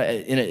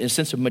in a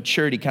sense of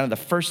maturity, kind of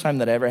the first time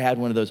that I ever had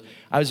one of those.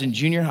 I was in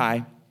junior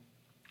high,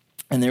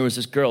 and there was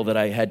this girl that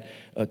I had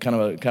kind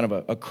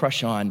of a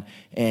crush on,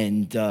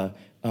 and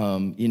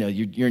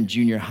you're in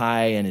junior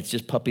high, and it's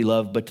just puppy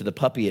love, but to the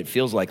puppy, it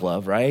feels like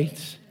love,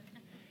 right?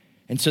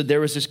 And so there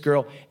was this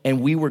girl, and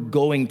we were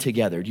going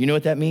together. Do you know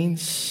what that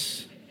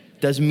means?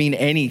 Doesn't mean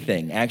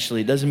anything,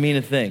 actually. It doesn't mean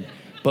a thing,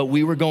 but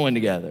we were going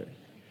together.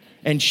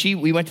 And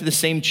we went to the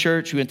same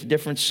church, we went to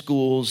different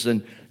schools,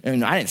 and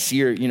I didn't see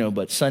her,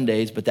 but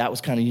Sundays, but that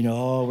was kind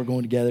of, we're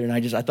going together. And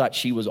I thought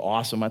she was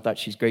awesome. I thought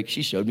she's great.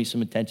 She showed me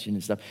some attention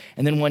and stuff.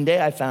 And then one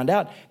day I found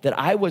out that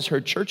I was her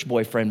church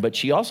boyfriend, but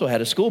she also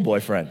had a school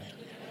boyfriend.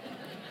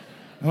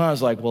 And I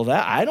was like, well,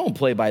 I don't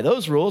play by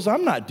those rules.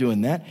 I'm not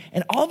doing that.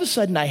 And all of a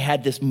sudden I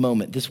had this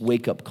moment, this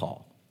wake-up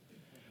call,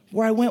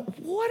 where I went,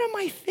 what am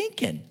I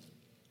thinking?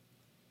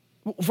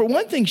 For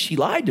one thing, she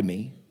lied to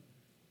me.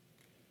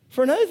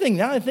 For another thing,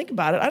 now that I think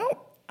about it,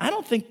 I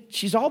don't think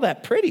she's all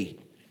that pretty.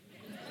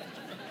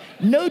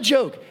 No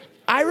joke.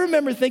 I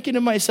remember thinking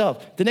to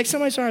myself, the next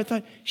time I saw her, I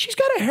thought, she's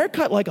got a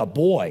haircut like a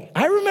boy.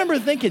 I remember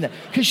thinking that,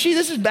 because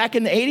this is back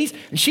in the 80s,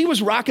 and she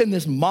was rocking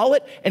this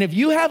mullet, and if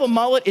you have a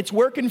mullet, it's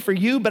working for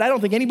you, but I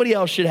don't think anybody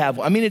else should have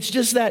one. I mean, it's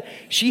just that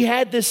she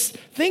had this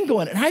thing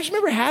going, and I just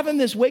remember having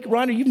this wake.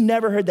 Rhonda, you've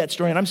never heard that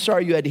story, and I'm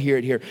sorry you had to hear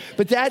it here,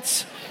 but I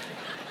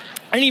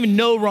didn't even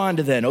know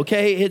Rhonda then,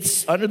 okay?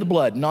 It's under the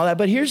blood and all that,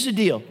 but here's the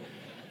deal.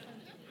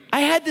 I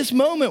had this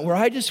moment where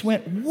I just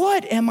went,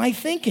 what am I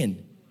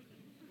thinking?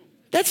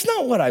 That's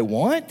not what I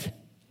want.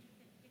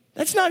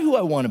 That's not who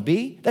I want to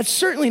be. That's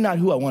certainly not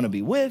who I want to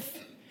be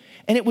with.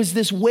 And it was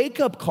this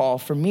wake-up call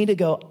for me to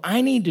go,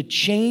 I need to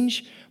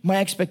change my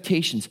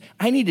expectations.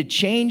 I need to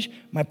change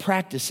my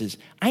practices.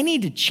 I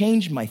need to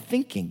change my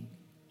thinking.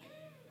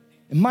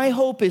 And my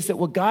hope is that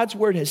what God's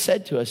word has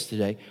said to us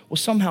today will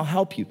somehow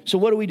help you. So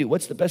what do?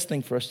 What's the best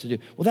thing for us to do?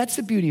 Well, that's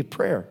the beauty of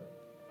prayer.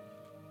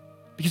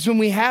 Because when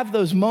we have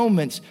those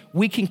moments,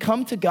 we can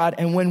come to God,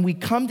 and when we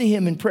come to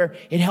him in prayer,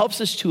 it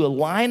helps us to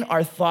align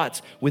our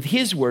thoughts with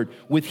his word,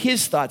 with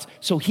his thoughts,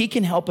 so he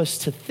can help us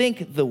to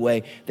think the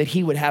way that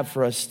he would have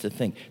for us to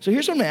think. So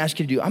here's what I'm going to ask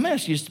you to do. I'm going to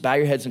ask you just to bow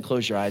your heads and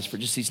close your eyes for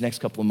just these next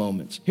couple of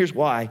moments. Here's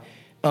why.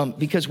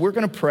 Because we're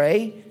going to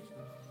pray,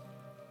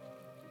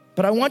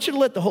 but I want you to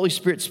let the Holy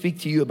Spirit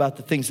speak to you about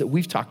the things that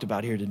we've talked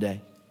about here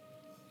today.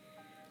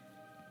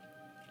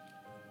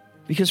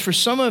 Because for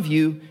some of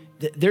you,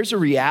 there's a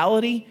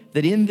reality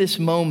that in this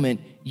moment,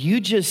 you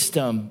just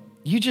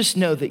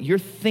know that your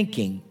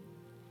thinking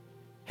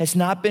has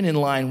not been in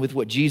line with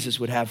what Jesus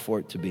would have for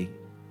it to be.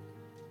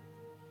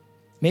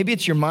 Maybe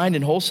it's your mind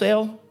in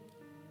wholesale,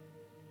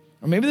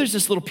 or maybe there's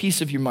this little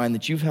piece of your mind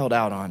that you've held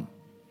out on.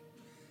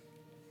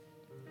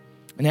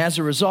 And as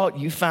a result,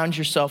 you found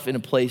yourself in a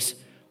place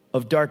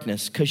of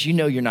darkness because you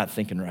know you're not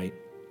thinking right.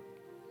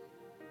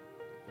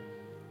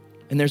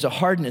 And there's a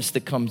hardness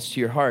that comes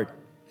to your heart.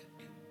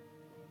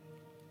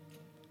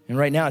 And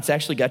right now, it's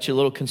actually got you a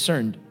little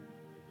concerned.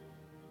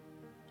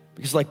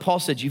 Because like Paul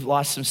said, you've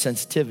lost some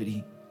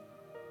sensitivity.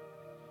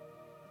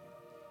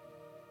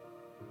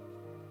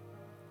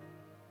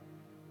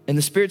 And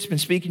the Spirit's been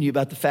speaking to you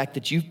about the fact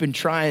that you've been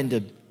trying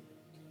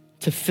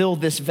to fill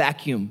this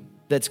vacuum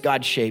that's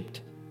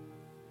God-shaped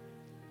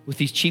with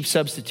these cheap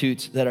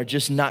substitutes that are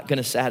just not going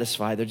to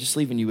satisfy. They're just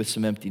leaving you with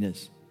some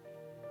emptiness.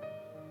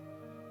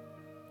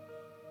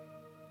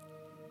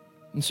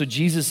 And so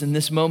Jesus, in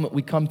this moment,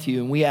 we come to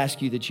you and we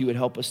ask you that you would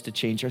help us to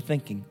change our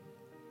thinking.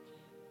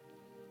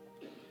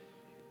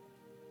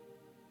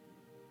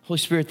 Holy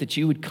Spirit, that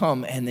you would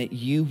come and that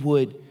you'd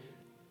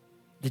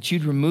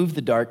remove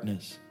the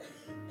darkness,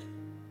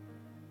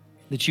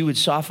 that you would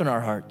soften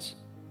our hearts,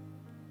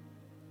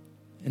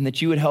 and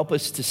that you would help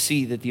us to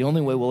see that the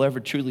only way we'll ever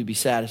truly be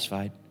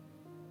satisfied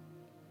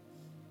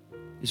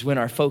is when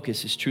our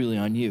focus is truly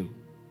on you.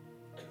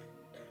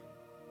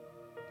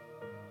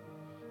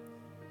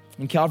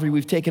 In Calvary,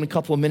 we've taken a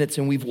couple of minutes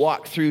and we've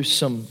walked through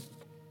some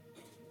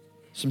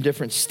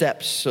different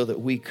steps so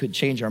that we could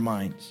change our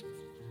minds.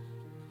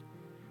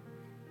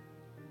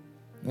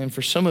 And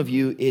for some of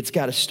you, it's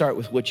got to start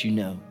with what you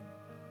know.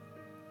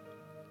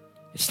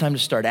 It's time to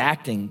start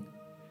acting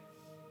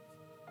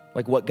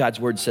like what God's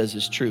word says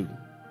is true.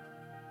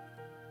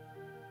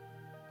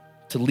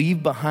 To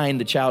leave behind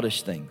the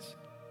childish things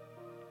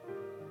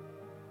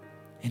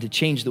and to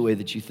change the way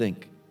that you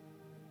think.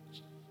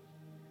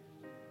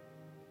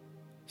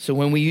 So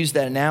when we use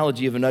that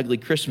analogy of an ugly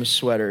Christmas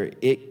sweater,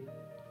 it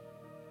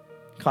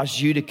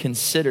causes you to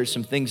consider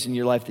some things in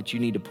your life that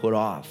you need to put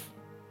off.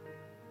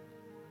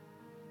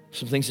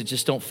 Some things that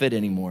just don't fit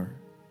anymore.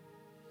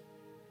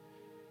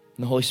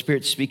 And the Holy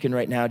Spirit's speaking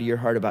right now to your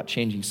heart about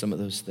changing some of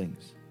those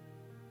things.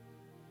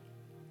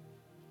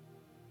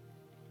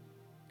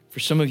 For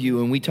some of you,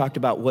 when we talked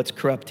about what's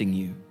corrupting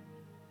you,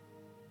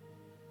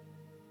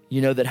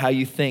 you know that how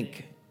you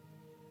think,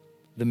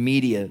 the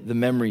media, the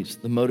memories,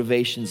 the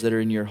motivations that are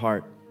in your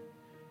heart,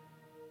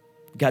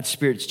 God's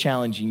Spirit's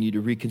challenging you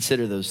to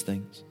reconsider those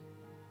things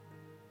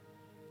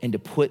and to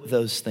put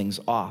those things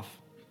off.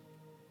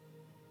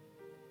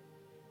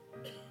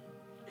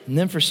 And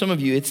then for some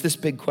of you, it's this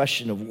big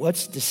question of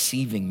what's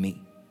deceiving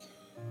me?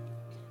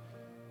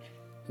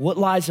 What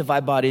lies have I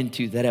bought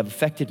into that have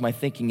affected my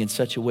thinking in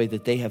such a way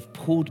that they have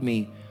pulled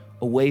me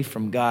away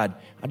from God?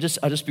 I'll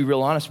just be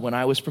real honest. When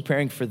I was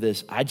preparing for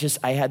this,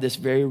 I had this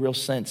very real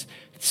sense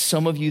that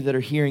some of you that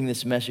are hearing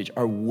this message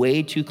are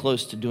way too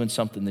close to doing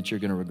something that you're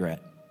going to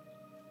regret.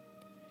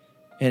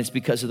 And it's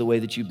because of the way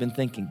that you've been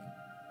thinking.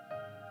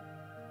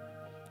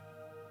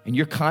 And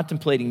you're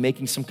contemplating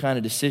making some kind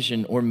of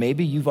decision, or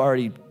maybe you've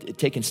already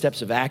taken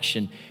steps of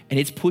action, and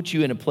it's put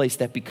you in a place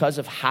that because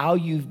of how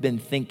you've been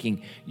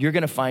thinking, you're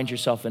going to find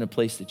yourself in a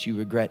place that you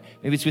regret.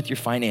 Maybe it's with your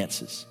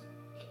finances.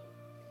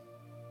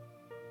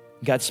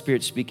 God's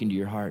Spirit speaking to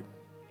your heart.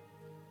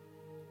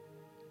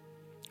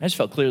 I just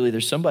felt clearly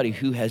there's somebody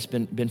who has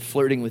been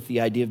flirting with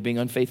the idea of being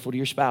unfaithful to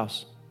your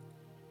spouse.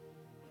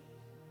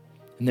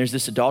 And there's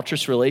this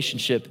adulterous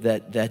relationship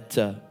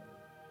that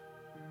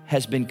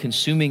has been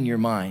consuming your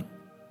mind.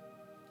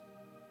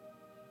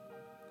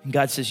 And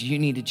God says you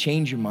need to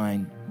change your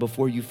mind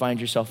before you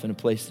find yourself in a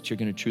place that you're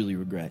going to truly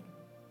regret.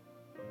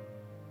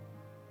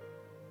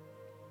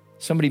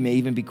 Somebody may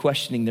even be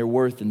questioning their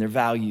worth and their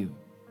value.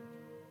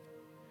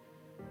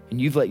 And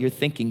you've let your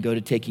thinking go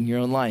to taking your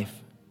own life.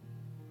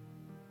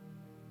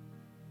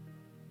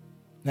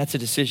 That's a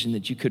decision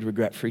that you could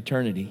regret for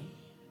eternity.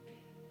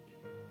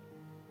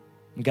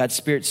 And God's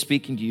Spirit's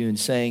speaking to you and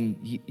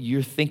saying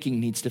your thinking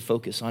needs to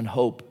focus on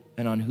hope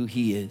and on who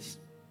He is.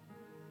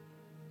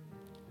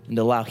 And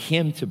allow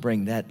Him to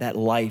bring that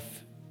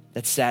life,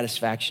 that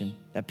satisfaction,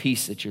 that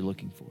peace that you're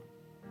looking for.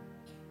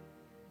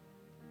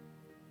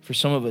 For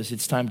some of us,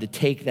 it's time to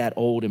take that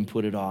old and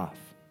put it off.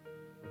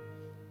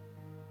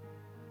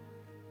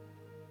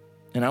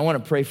 And I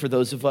want to pray for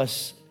those of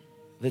us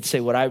that say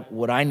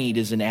what I need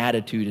is an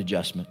attitude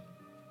adjustment.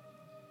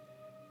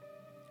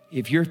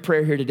 If your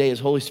prayer here today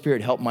is, Holy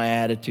Spirit, help my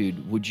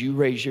attitude, would you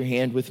raise your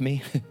hand with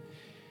me?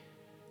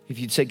 If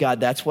you'd say, God,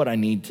 that's what I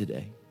need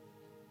today.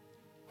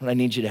 I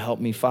need you to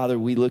help me. Father,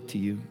 we look to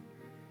you.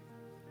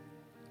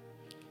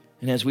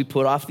 And as we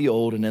put off the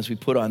old and as we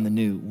put on the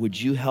new, would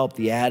you help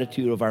the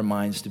attitude of our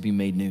minds to be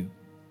made new?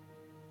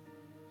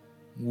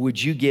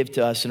 Would you give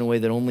to us in a way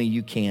that only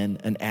you can,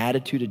 an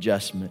attitude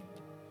adjustment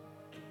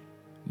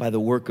by the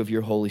work of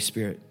your Holy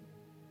Spirit?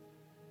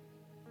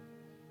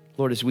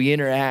 Lord, as we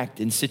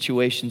interact in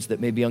situations that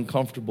may be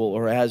uncomfortable,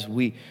 or as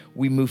we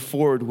move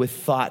forward with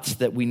thoughts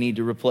that we need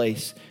to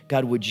replace,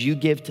 God, would you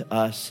give to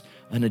us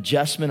an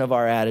adjustment of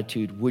our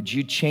attitude? Would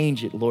you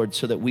change it, Lord,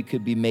 so that we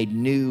could be made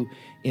new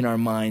in our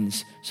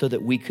minds, so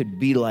that we could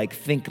be like,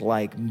 think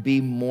like,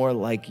 be more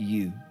like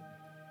you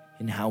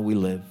in how we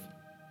live?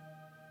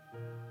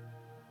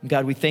 And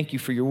God, we thank you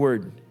for your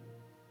word.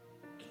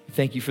 We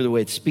thank you for the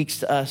way it speaks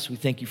to us. We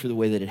thank you for the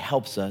way that it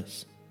helps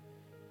us.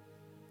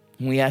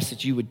 And we ask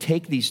that you would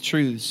take these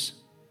truths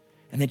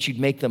and that you'd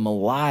make them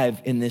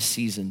alive in this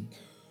season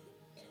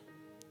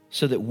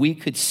so that we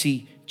could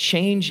see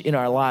change in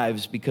our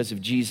lives because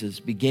of Jesus,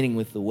 beginning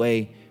with the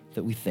way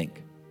that we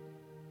think.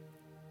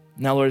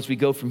 Now, Lord, as we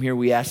go from here,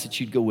 we ask that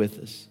you'd go with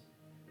us,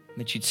 and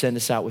that you'd send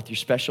us out with your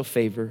special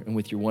favor and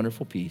with your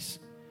wonderful peace.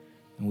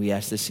 And we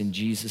ask this in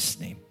Jesus'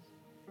 name.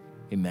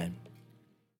 Amen.